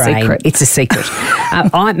baby's brain. Secret. It's a secret.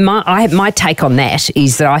 My take on that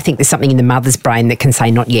is that I think there's something in the mother's brain that can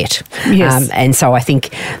say not yet. Yes. And so I think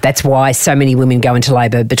that's why so many women go into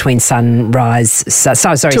labour between sunset and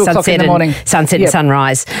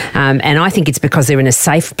sunrise. And I think it's because they're in a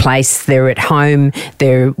safe place, they're at home,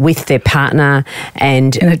 they're with their partner,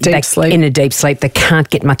 and in a deep sleep. They can't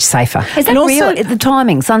get much safer. Is that real? The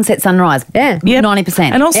timing, sunset, sunrise? Yeah.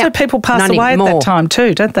 90%. And also people pass away at that time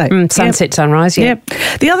too, don't they? Sunset, sunrise, yeah.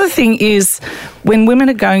 The other thing is when women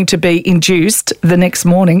are going to be induced the next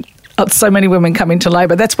morning, so many women come into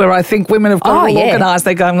labour. That's where I think women have got organised.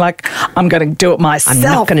 They're going like, I'm going to do it myself. I'm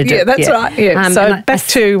not going to do it. That's right. Yeah. So back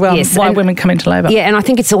to why women come into labour. Yeah, and I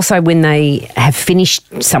think it's also when they have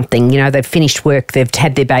finished something. They've finished work, they've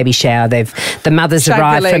had their baby shower, the mothers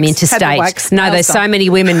arrived from interstate. There's so many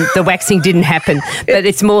women, the waxing didn't happen. But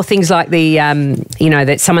it's more things like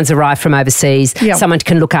that someone's arrived from overseas, someone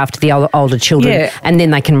can look after the older children, and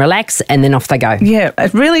then they can relax, and then off they go. Yeah,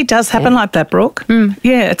 it really does happen like that, Brooke.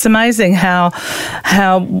 Yeah, it's amazing how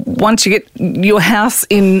once you get your house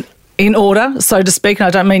in order, so to speak, and I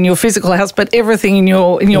don't mean your physical house, but everything in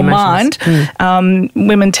your mind,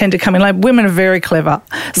 women tend to come in labour. Women are very clever.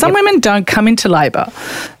 Some women don't come into labour.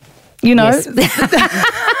 Yes.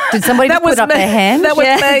 Did somebody put up their hand? That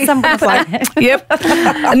was me. Somebody's like, yep.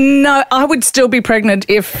 No, I would still be pregnant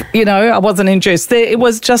if, I wasn't induced. It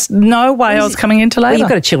was just no way I was coming into labour. Well, you've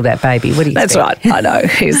got a chilled out baby. What do you That's expect? right. I know.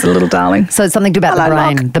 He's a little darling. So it's something to do about the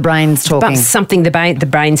brain. Locke. The brain's talking. But something, the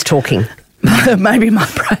brain's talking. Maybe my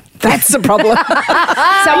brain. That's the problem. So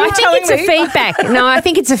I think it's a feedback. No, I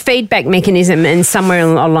think it's a feedback mechanism, and somewhere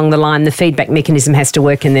along the line, the feedback mechanism has to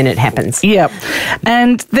work, and then it happens. Yep.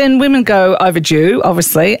 And then women go overdue,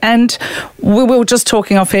 obviously, and we were just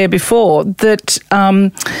talking off air before that.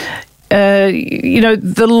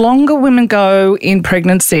 The longer women go in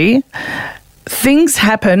pregnancy, things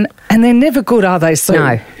happen, and they're never good, are they, Sue?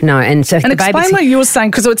 No. And so, and explain what you were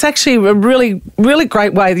saying, because it's actually a really, really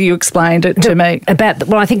great way that you explained it to me.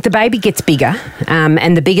 I think the baby gets bigger,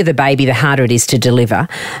 and the bigger the baby, the harder it is to deliver.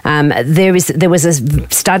 There was a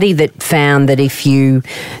study that found that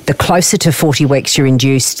the closer to 40 weeks you're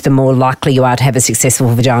induced, the more likely you are to have a successful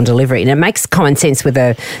vaginal delivery. And it makes common sense with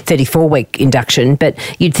a 34-week induction, but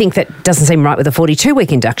you'd think that doesn't seem right with a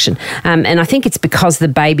 42-week induction. And I think it's because the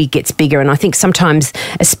baby gets bigger, and I think sometimes,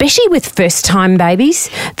 especially with first-time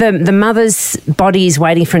babies, the mother's body is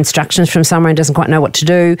waiting for instructions from somewhere and doesn't quite know what to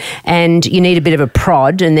do, and you need a bit of a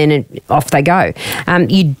prod, and then off they go.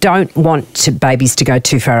 You don't want babies to go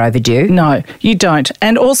too far overdue. No, you don't.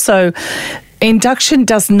 And also, induction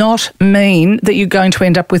does not mean that you're going to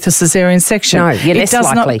end up with a caesarean section. No, you're less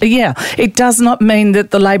likely. It does not mean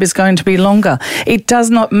that the labour is going to be longer. It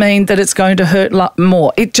does not mean that it's going to hurt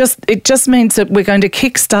more. It just means that we're going to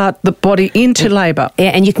kickstart the body into labour. Yeah,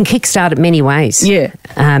 and you can kickstart it many ways. Yeah.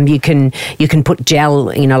 You can put gel,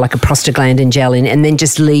 like a prostaglandin gel in, and then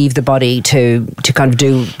just leave the body to kind of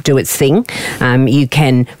do its thing. You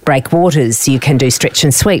can break waters. You can do stretch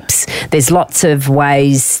and sweeps. There's lots of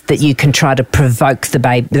ways that you can try to provoke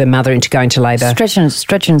the mother into going to labour. Stretch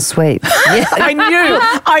and sweep. Yeah. I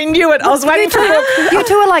knew it. I was waiting for it. You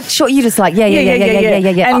two are like short. You just like yeah.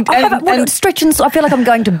 And stretch and I feel like I'm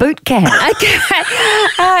going to boot camp.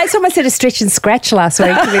 Okay. Someone said a stretch and scratch last week.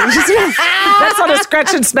 That's not a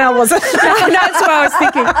scratch and smell, was it? No, that's what I was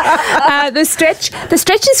thinking. The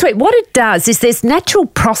stretch and sweep. What it does is there's natural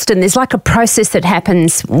prostin. There's like a process that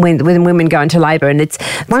happens when women go into labour, and it's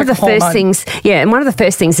one of the first things. Yeah, and one of the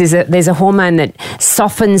first things is that there's a hormone that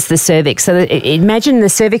softens the cervix. So imagine the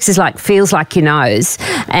cervix feels like your nose,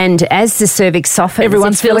 and as the cervix softens,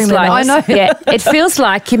 everyone's feeling like, I know. Yeah, it feels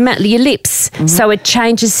like your lips. Mm-hmm. So it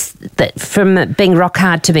changes from being rock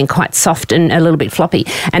hard to being quite soft and a little bit floppy.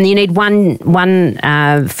 And you need one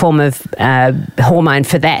form of hormone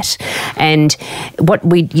for that. And what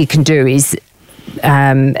you can do is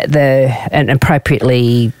an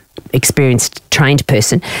appropriately experienced, trained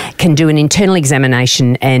person can do an internal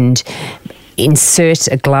examination and insert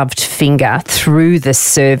a gloved finger through the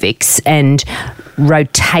cervix and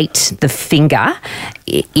rotate the finger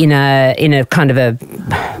in a kind of a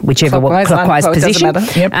clockwise position,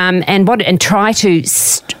 yep. And try to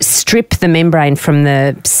strip the membrane from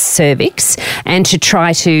the cervix, and to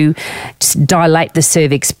try to dilate the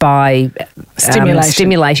cervix by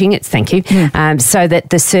stimulating it. Thank you. So that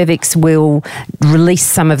the cervix will release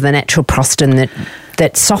some of the natural prostin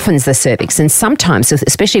that softens the cervix. And sometimes,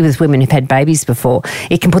 especially with women who've had babies before,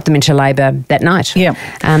 it can put them into labour that night. Yeah.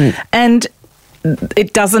 And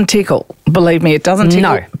it doesn't tickle. Believe me, it doesn't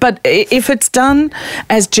tickle. No. But if it's done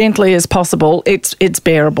as gently as possible, it's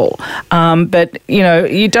bearable. But,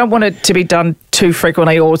 you don't want it to be done too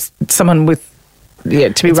frequently, or someone with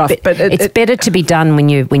to be rough. But it's better to be done when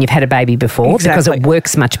you've had a baby before, because it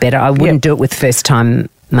works much better. I wouldn't do it with first-time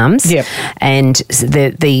mums. Yep. And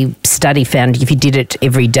the study found if you did it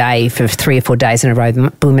every day for 3 or 4 days in a row,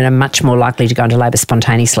 women are much more likely to go into labour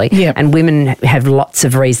spontaneously. Yep. And women have lots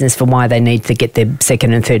of reasons for why they need to get their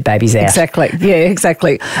second and third babies out. Exactly. Yeah,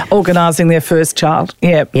 exactly. Organising their first child.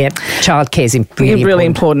 Yeah. Yep. Childcare's really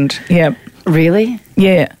important. Yeah. Really?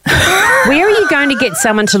 Yeah. Where are you going to get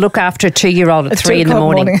someone to look after a 2-year-old at 3 in the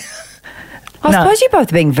morning? I suppose you're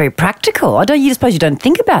both being very practical. I suppose you don't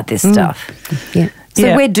think about this stuff. Yeah.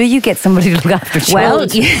 So where do you get somebody to look after children? Well,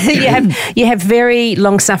 you have very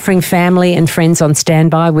long-suffering family and friends on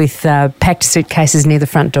standby with packed suitcases near the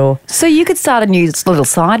front door. So you could start a new little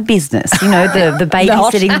side business, the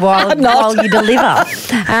babysitting while you deliver.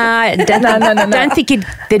 Don't think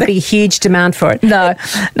there'd be a huge demand for it. No,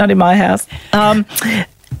 not in my house.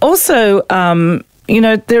 Also,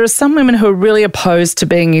 there are some women who are really opposed to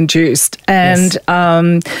being induced, and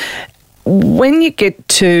when you get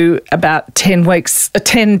to about 10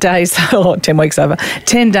 days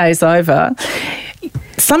over,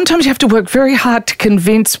 sometimes you have to work very hard to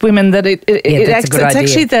convince women that it's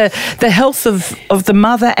actually the health of the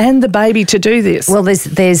mother and the baby to do this. Well, there's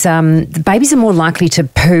the babies are more likely to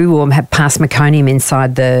poo or have past meconium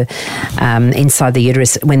inside the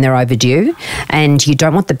uterus when they're overdue, and you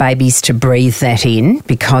don't want the babies to breathe that in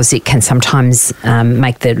because it can sometimes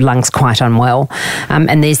make the lungs quite unwell.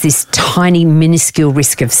 And there's this tiny, minuscule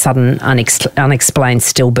risk of sudden unexplained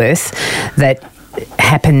stillbirth that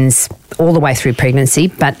happens all the way through pregnancy,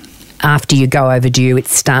 but after you go overdue, it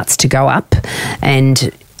starts to go up.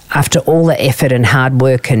 And after all the effort and hard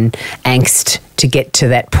work and angst to get to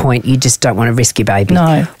that point, you just don't want to risk your baby.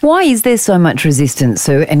 No. Why is there so much resistance,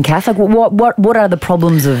 Sue and Kath? Like, what are the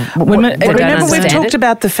problems of... Remember we've talked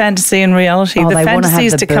about the fantasy and reality. The fantasy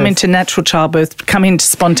is to come into natural childbirth, come into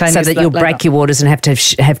spontaneous... So that you'll break your waters and have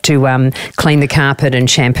to clean the carpet and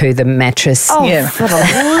shampoo the mattress. Oh, for the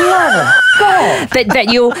love of God.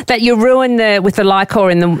 That you'll ruin with the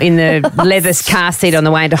Lycor in the leather car seat on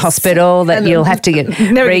the way into hospital, that you'll have to get...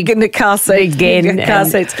 Never get in the car seat again.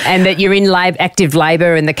 And that you're in active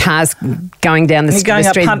labour and the car's going down the street. Going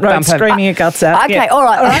up Punt Road screaming your guts out. Okay, all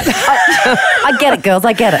right. I get it, girls,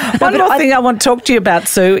 I get it. One more thing I want to talk to you about,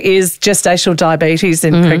 Sue, is gestational diabetes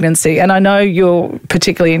in pregnancy. And I know you're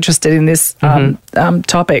particularly interested in this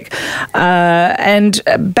topic. And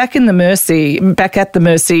back at the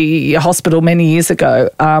Mercy Hospital many years ago,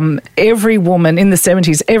 every woman in the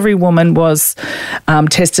 70s, every woman was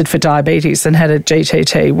tested for diabetes and had a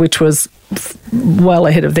GTT, which was well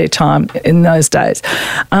ahead of their time in those days.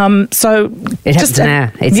 So it happens now.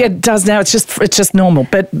 It does now. It's just normal.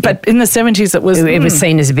 But in the 70s, it was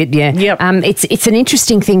seen as a bit. Yeah. Yep. It's an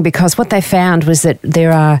interesting thing because what they found was that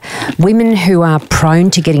there are women who are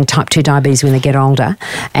prone to getting type 2 diabetes when they get older,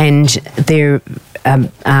 and there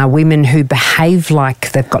are women who behave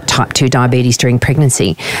like they've got type 2 diabetes during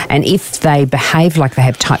pregnancy. And if they behave like they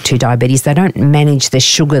have type 2 diabetes, they don't manage the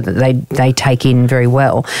sugar that they take in very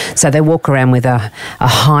well. So they walk around with a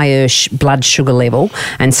higher blood sugar level.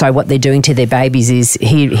 And so what they're doing to their babies is,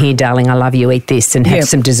 here, darling, I love you, eat this and have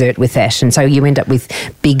some dessert with that. And so you end up with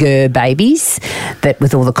bigger babies that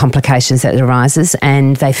with all the complications that arises.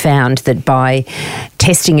 And they found that by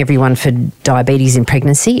testing everyone for diabetes in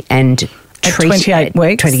pregnancy and 28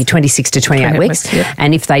 weeks. 26 to 28 weeks. Yep.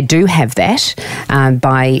 And if they do have that,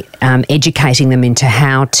 by educating them into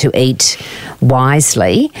how to eat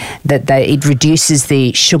wisely, it reduces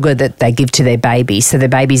the sugar that they give to their baby, so their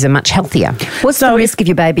babies are much healthier. What's the risk if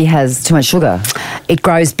your baby has too much sugar? It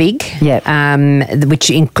grows big, which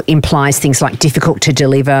implies things like difficult to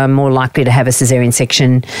deliver, more likely to have a caesarean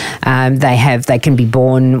section. They can be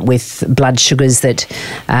born with blood sugars that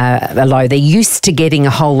are low. They're used to getting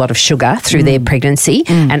a whole lot of sugar through their pregnancy,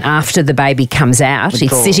 and after the baby comes out,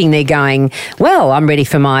 it's sitting there going, well, I'm ready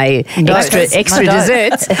for my extra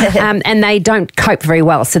desserts, and they don't cope very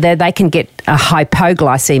well. So they can get a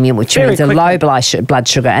hypoglycemia, which means a low blood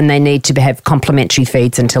sugar, and they need to have complementary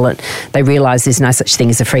feeds until they realise there's no such thing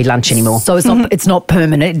as a free lunch anymore. So it's not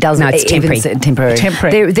permanent. It doesn't. No, it's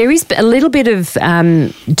temporary. There is a little bit of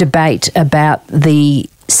debate about the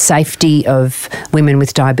safety of women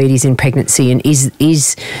with diabetes in pregnancy, and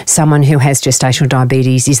is someone who has gestational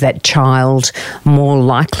diabetes, is that child more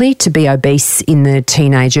likely to be obese in the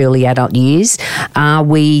teenage, early adult years? Are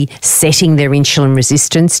we setting their insulin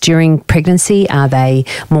resistance during pregnancy? Are they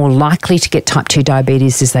more likely to get type 2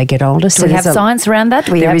 diabetes as they get older? Do we have science around that?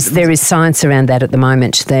 There is science around that at the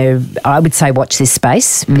moment. I would say watch this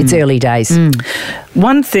space. It's early days.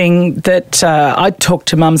 One thing that I talk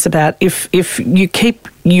to mums about, if you keep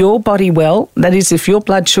your body well, that is, if your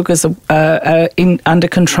blood sugars are under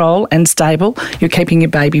control and stable, you're keeping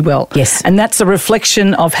your baby well. Yes. And that's a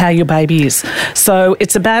reflection of how your baby is. So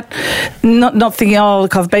it's about not thinking, oh,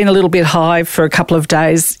 look, I've been a little bit high for a couple of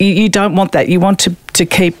days. You don't want that. You want to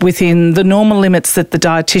keep within the normal limits that the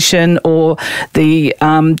dietitian or the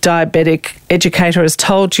diabetic educator has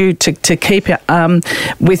told you to keep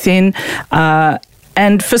within.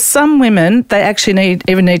 And for some women, they actually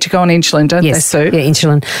even need to go on insulin, don't they, Sue? Yeah,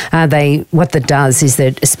 insulin. What that does is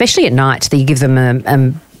that, especially at night, that you give them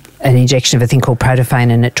an injection of a thing called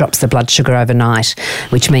Protophane, and it drops the blood sugar overnight,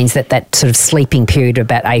 which means that sort of sleeping period of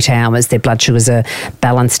about 8 hours, their blood sugars are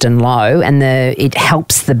balanced and low, and it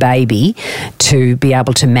helps the baby to be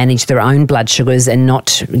able to manage their own blood sugars and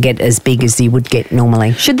not get as big as you would get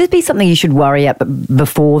normally. Should there be something you should worry about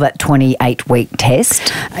before that 28-week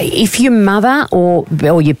test? If your mother or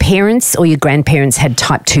your parents or your grandparents had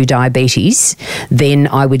type 2 diabetes, then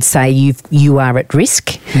I would say you are at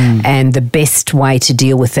risk, and the best way to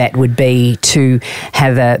deal with that would be to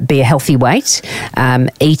be a healthy weight,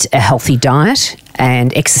 eat a healthy diet,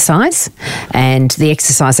 and exercise. And the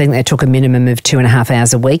exercise, I think they took a minimum of 2.5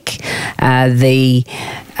 hours a week.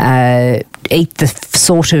 Eat the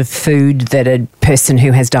sort of food that a person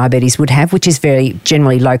who has diabetes would have, which is very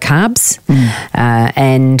generally low carbs,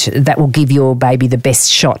 and that will give your baby the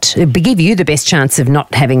best shot. It'll give you the best chance of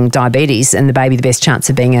not having diabetes, and the baby the best chance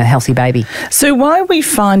of being a healthy baby. So why are we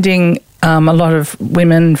finding a lot of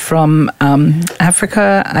women from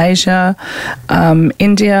Africa, Asia,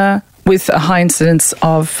 India with a high incidence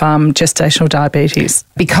of gestational diabetes?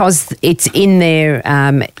 Because it's in their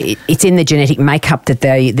genetic makeup that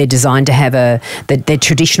they're designed to have their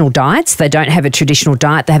traditional diets. They don't have a traditional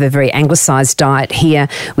diet. They have a very anglicised diet here,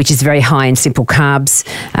 which is very high in simple carbs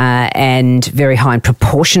and very high in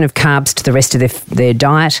proportion of carbs to the rest of their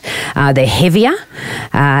diet. They're heavier,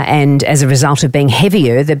 and as a result of being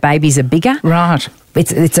heavier, the babies are bigger. Right.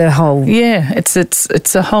 It's a whole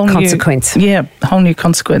it's a whole consequence. Whole new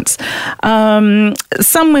consequence.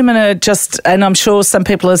 Some women are just, and I'm sure some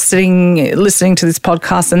people are listening to this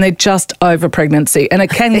podcast, and they're just over pregnancy, and it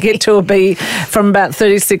can get to be from about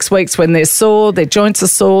 36 weeks when they're sore, their joints are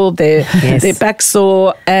sore, their back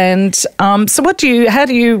sore, and so how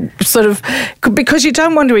do you sort of, because you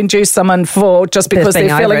don't want to induce someone for just because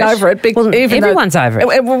they're feeling over it. Well, everyone's over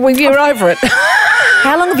it. Well, you're over it.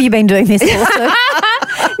 How long have you been doing this for?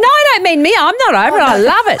 No, I don't mean me. I'm not over it. I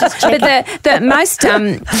love it. But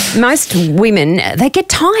most women, they get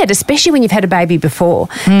tired, especially when you've had a baby before,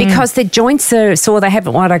 because their joints are sore. They have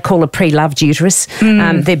what I call a pre-loved uterus.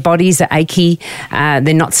 Their bodies are achy.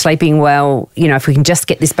 They're not sleeping well. You know, if we can just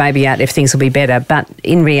get this baby out, things will be better. But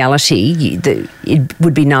in reality, it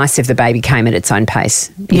would be nice if the baby came at its own pace,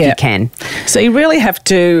 if you can. So you really have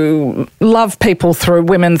to love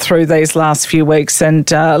women through these last few weeks,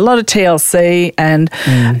 and a lot of TLC and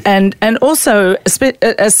also,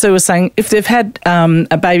 as Sue was saying, if they've had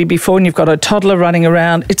a baby before and you've got a toddler running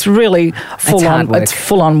around, it's really full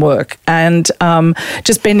on work, and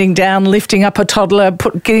just bending down, lifting up a toddler,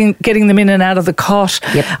 getting them in and out of the cot,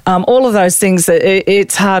 all of those things.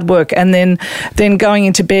 It's hard work, and then going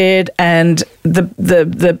into bed and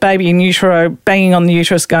the baby in utero banging on the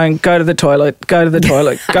uterus, going, go to the toilet, go to the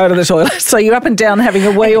toilet, go to the toilet. So you're up and down having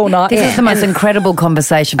a wee all night. This is the most incredible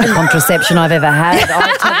conversation for contraception I've ever had.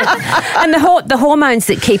 And the hormones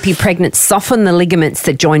that keep you pregnant soften the ligaments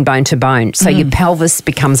that join bone to bone. So your pelvis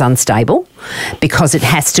becomes unstable because it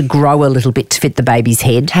has to grow a little bit to fit the baby's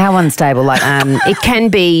head. How unstable? It can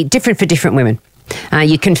be different for different women.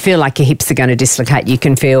 You can feel like your hips are going to dislocate. You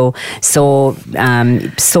can feel sore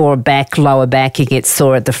back, lower back. You get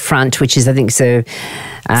sore at the front, which is, I think,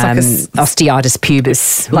 osteitis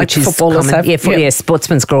pubis, like which is footballers common. have.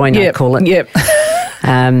 Sportsman's groin, I call it. Yep.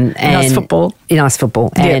 And nice football.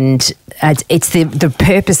 Yep. And it's the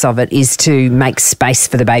purpose of it is to make space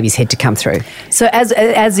for the baby's head to come through. So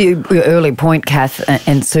as your early point, Kath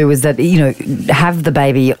and Sue, is that, have the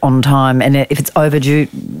baby on time, and if it's overdue,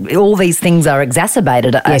 all these things are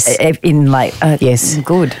exacerbated in late. Yes.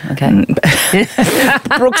 Good. Okay.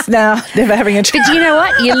 Brooks now never having a child. But you know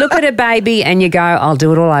what? You look at a baby and you go, I'll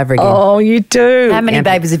do it all over again. Oh, you do. How many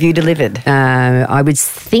babies have you delivered? I would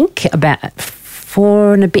think about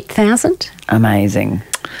 4,000. Amazing.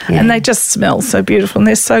 Yeah. And they just smell so beautiful, and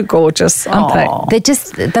they're so gorgeous, aren't they? They're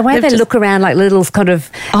just, the way they look around like little kind of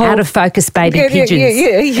out of focus baby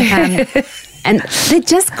pigeons. Yeah. And they're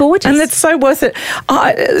just gorgeous. And it's so worth it.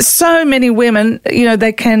 So many women,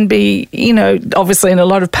 they can be, obviously in a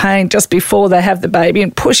lot of pain just before they have the baby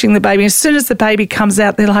and pushing the baby. As soon as the baby comes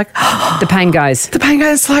out, they're like, the pain goes. The pain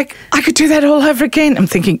goes like, I could do that all over again. I'm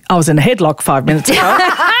thinking, I was in a headlock 5 minutes ago.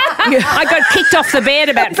 I got kicked off the bed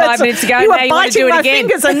about 5 minutes ago. Now you want to do it again.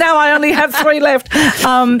 Fingers, and now I only have 3 left.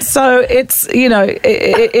 So it's,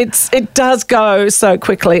 it does go so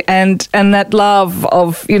quickly, and that love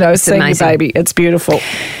of, seeing the baby, it's beautiful.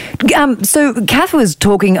 So Kath was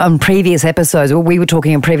talking on previous episodes, or we were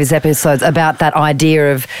talking in previous episodes about that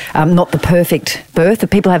idea of not the perfect birth.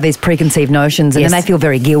 That people have these preconceived notions and then they feel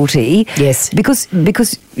very guilty. Yes. Because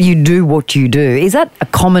you do what you do. Is that a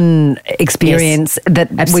common experience that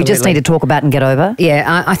we just need to talk about and get over?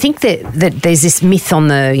 Yeah, I think that there's this myth on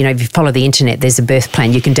the, if you follow the internet, there's a birth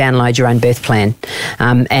plan. You can download your own birth plan.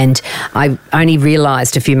 And I only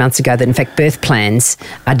realised a few months ago that, in fact, birth plans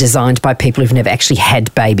are designed by people who've never actually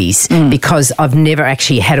had babies, because I've never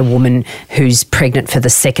actually had a woman who's pregnant for the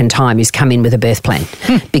second time who's come in with a birth plan,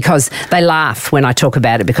 because they laugh when I talk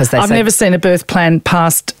about it, because I've never seen a birth plan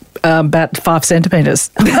past about 5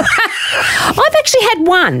 centimetres. I've actually had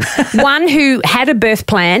one who had a birth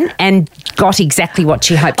plan and got exactly what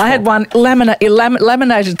she hoped for. I had one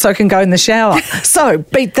laminated so I can go in the shower. So,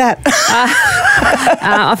 beat that.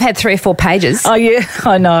 I've had 3 or 4 pages. Oh, yeah,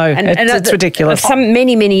 I know. It's ridiculous.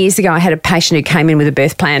 Many, many years ago, I had a patient who came in with a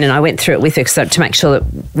birth plan, and I went through it with her to make sure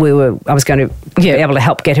that I was going to be able to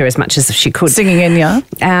help get her as much as she could. Singing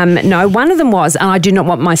Enya? No, one of them was, and I do not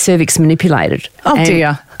want my cervix manipulated. Oh,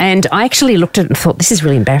 dear. And I actually looked at it and thought, this is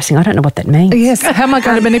really embarrassing. I don't know what that means. Yes. How am I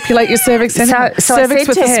going to manipulate your cervix? So cervix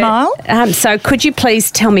with a smile? So could you please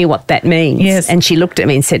tell me what that means? Yes. And she looked at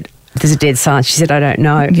me and said, there's a dead silence. She said, I don't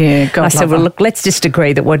know. Yeah, God I said, well, look, let's just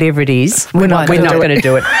agree that whatever it is, we're not going to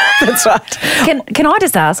do it. That's right. Can I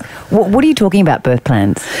just ask, what are you talking about, birth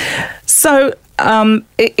plans? So... again,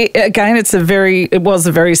 it was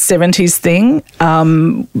a very 70s thing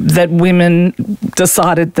that women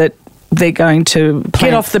decided that they're going to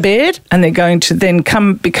get off the bed and they're going to then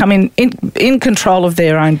become in control of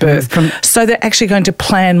their own birth. So they're actually going to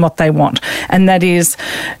plan what they want, and that is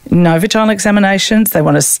no vaginal examinations. They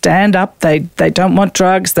want to stand up. They don't want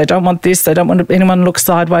drugs. They don't want this. They don't want anyone to look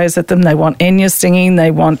sideways at them. They want Enya singing.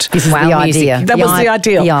 They want... This is the idea. That was the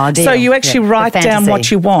ideal. So you actually write down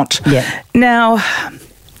what you want. Yeah. Now,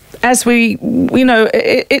 as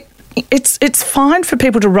it's fine for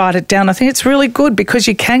people to write it down. I think it's really good because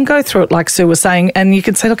you can go through it like Sue was saying, and you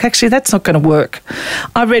can say, look, actually, that's not going to work.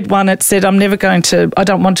 I read one that said, I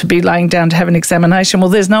don't want to be laying down to have an examination. Well,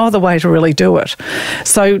 there's no other way to really do it.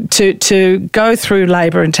 So to go through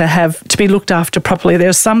labour and to be looked after properly, there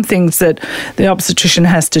are some things that the obstetrician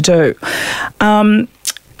has to do.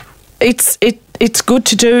 It's good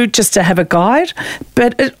to do just to have a guide,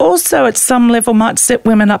 but it also at some level might set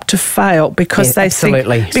women up to fail because they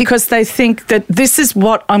think that this is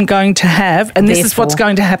what I'm going to have and this is what's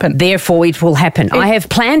going to happen. Therefore, it will happen. I have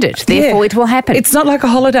planned it. Therefore, it will happen. It's not like a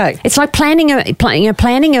holiday. It's like planning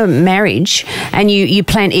a marriage, and you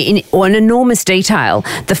plan in enormous detail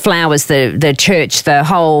the flowers, the church, the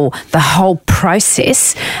whole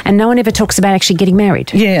process, and no one ever talks about actually getting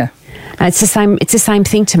married. Yeah. It's the same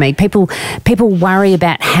thing to me. People worry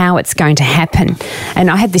about how it's going to happen.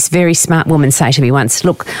 And I had this very smart woman say to me once,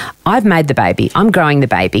 look, I've made the baby. I'm growing the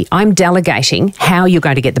baby. I'm delegating how you're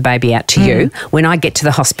going to get the baby out to you when I get to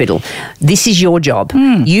the hospital. This is your job.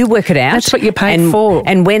 You work it out. That's what you're paid for.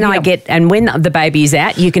 And when when the baby is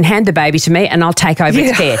out, you can hand the baby to me and I'll take over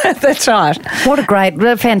its care. That's right.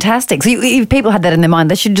 What fantastic. So if people had that in their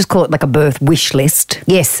mind, they should just call it like a birth wish list.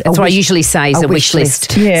 Yes, that's what I usually say is a wish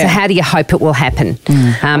list. Yeah. So how do you hope it will happen?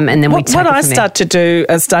 And then we take what it I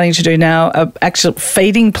from starting to do now are actual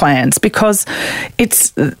feeding plans, because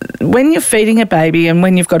it's when you're feeding a baby and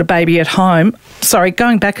when you've got a baby at home,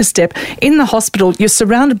 going back a step, in the hospital you're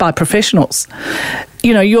surrounded by professionals.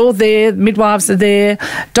 You're there, midwives are there,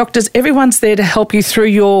 doctors, everyone's there to help you through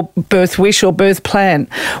your birth wish or birth plan.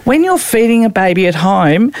 When you're feeding a baby at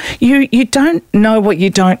home, you don't know what you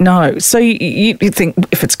don't know. So you think,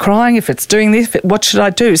 if it's crying, if it's doing this, what should I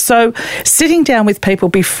do? So sitting down with people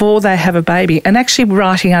before they have a baby and actually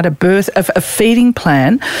writing out a feeding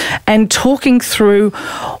plan and talking through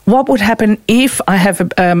what would happen if I have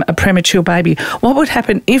a premature baby, what would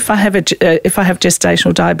happen if I have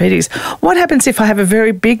gestational diabetes, what happens if I have a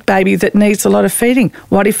very big baby that needs a lot of feeding?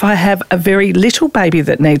 What if I have a very little baby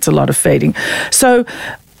that needs a lot of feeding? So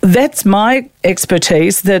that's my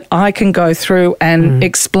expertise that I can go through and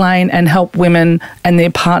explain and help women and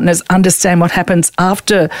their partners understand what happens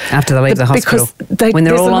after they leave the hospital, because when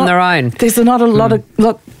they're all on their own. There's not a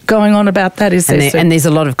lot going on about that, is there? And there's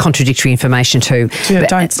a lot of contradictory information too. Yeah,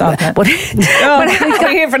 don't start that. We're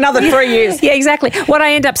here for another 3 years. Yeah, exactly. What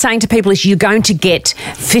I end up saying to people is you're going to get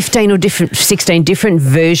 15 or 16 different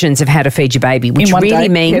versions of how to feed your baby, which really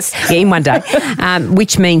means in one day,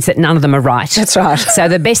 which means that none of them are right. That's right. So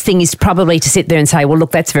the best thing is probably to sit there and say, well,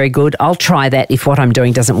 look, that's very good. I'll try that if what I'm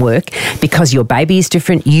doing doesn't work, because your baby is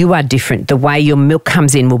different. You are different. The way your milk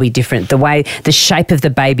comes in will be different. The shape of the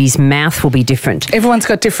baby's mouth will be different. Everyone's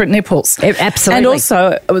got different different nipples. Absolutely. And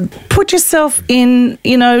also put yourself in,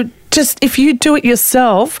 just if you do it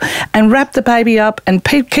yourself and wrap the baby up and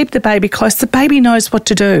keep the baby close, the baby knows what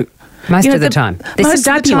to do. Most of the time. There's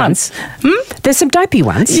some dopey ones. There's some dopey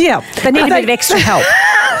ones. Yeah. They need a bit of extra help.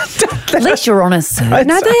 At least you're honest. No,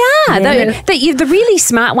 they are. Yeah. The really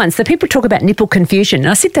smart ones, the people talk about nipple confusion. And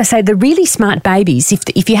I sit there and say the really smart babies,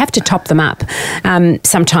 if you have to top them up,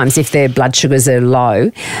 sometimes if their blood sugars are low,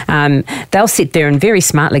 they'll sit there and very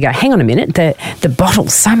smartly go, hang on a minute, the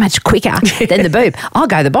bottle's so much quicker than the boob. I'll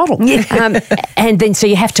go the bottle. And then so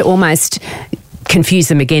you have to almost confuse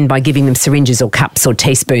them again by giving them syringes or cups or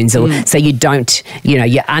teaspoons, or so you don't, you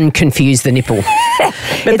unconfuse the nipple.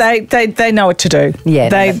 But they know what to do. Yeah,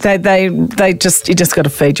 they just, you just got to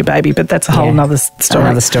feed your baby. But that's a whole other story.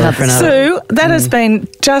 Another story for another. Sue, that has been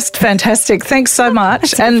just fantastic. Thanks so much.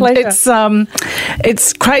 It's a pleasure.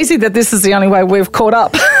 It's crazy that this is the only way we've caught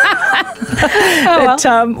up.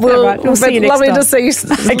 We'll see you next lovely time. to see you.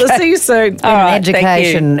 See you soon. All right,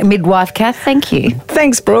 education, midwife Kath. Thank you.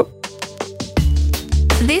 Thanks, Brooke.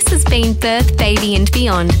 This has been Birth, Baby and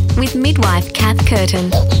Beyond with midwife Kath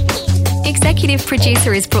Curtin. Executive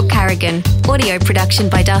producer is Brooke Carrigan. Audio production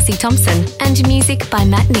by Darcy Thompson and music by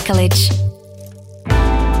Matt Nikolic.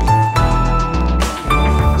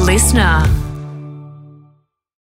 Listener.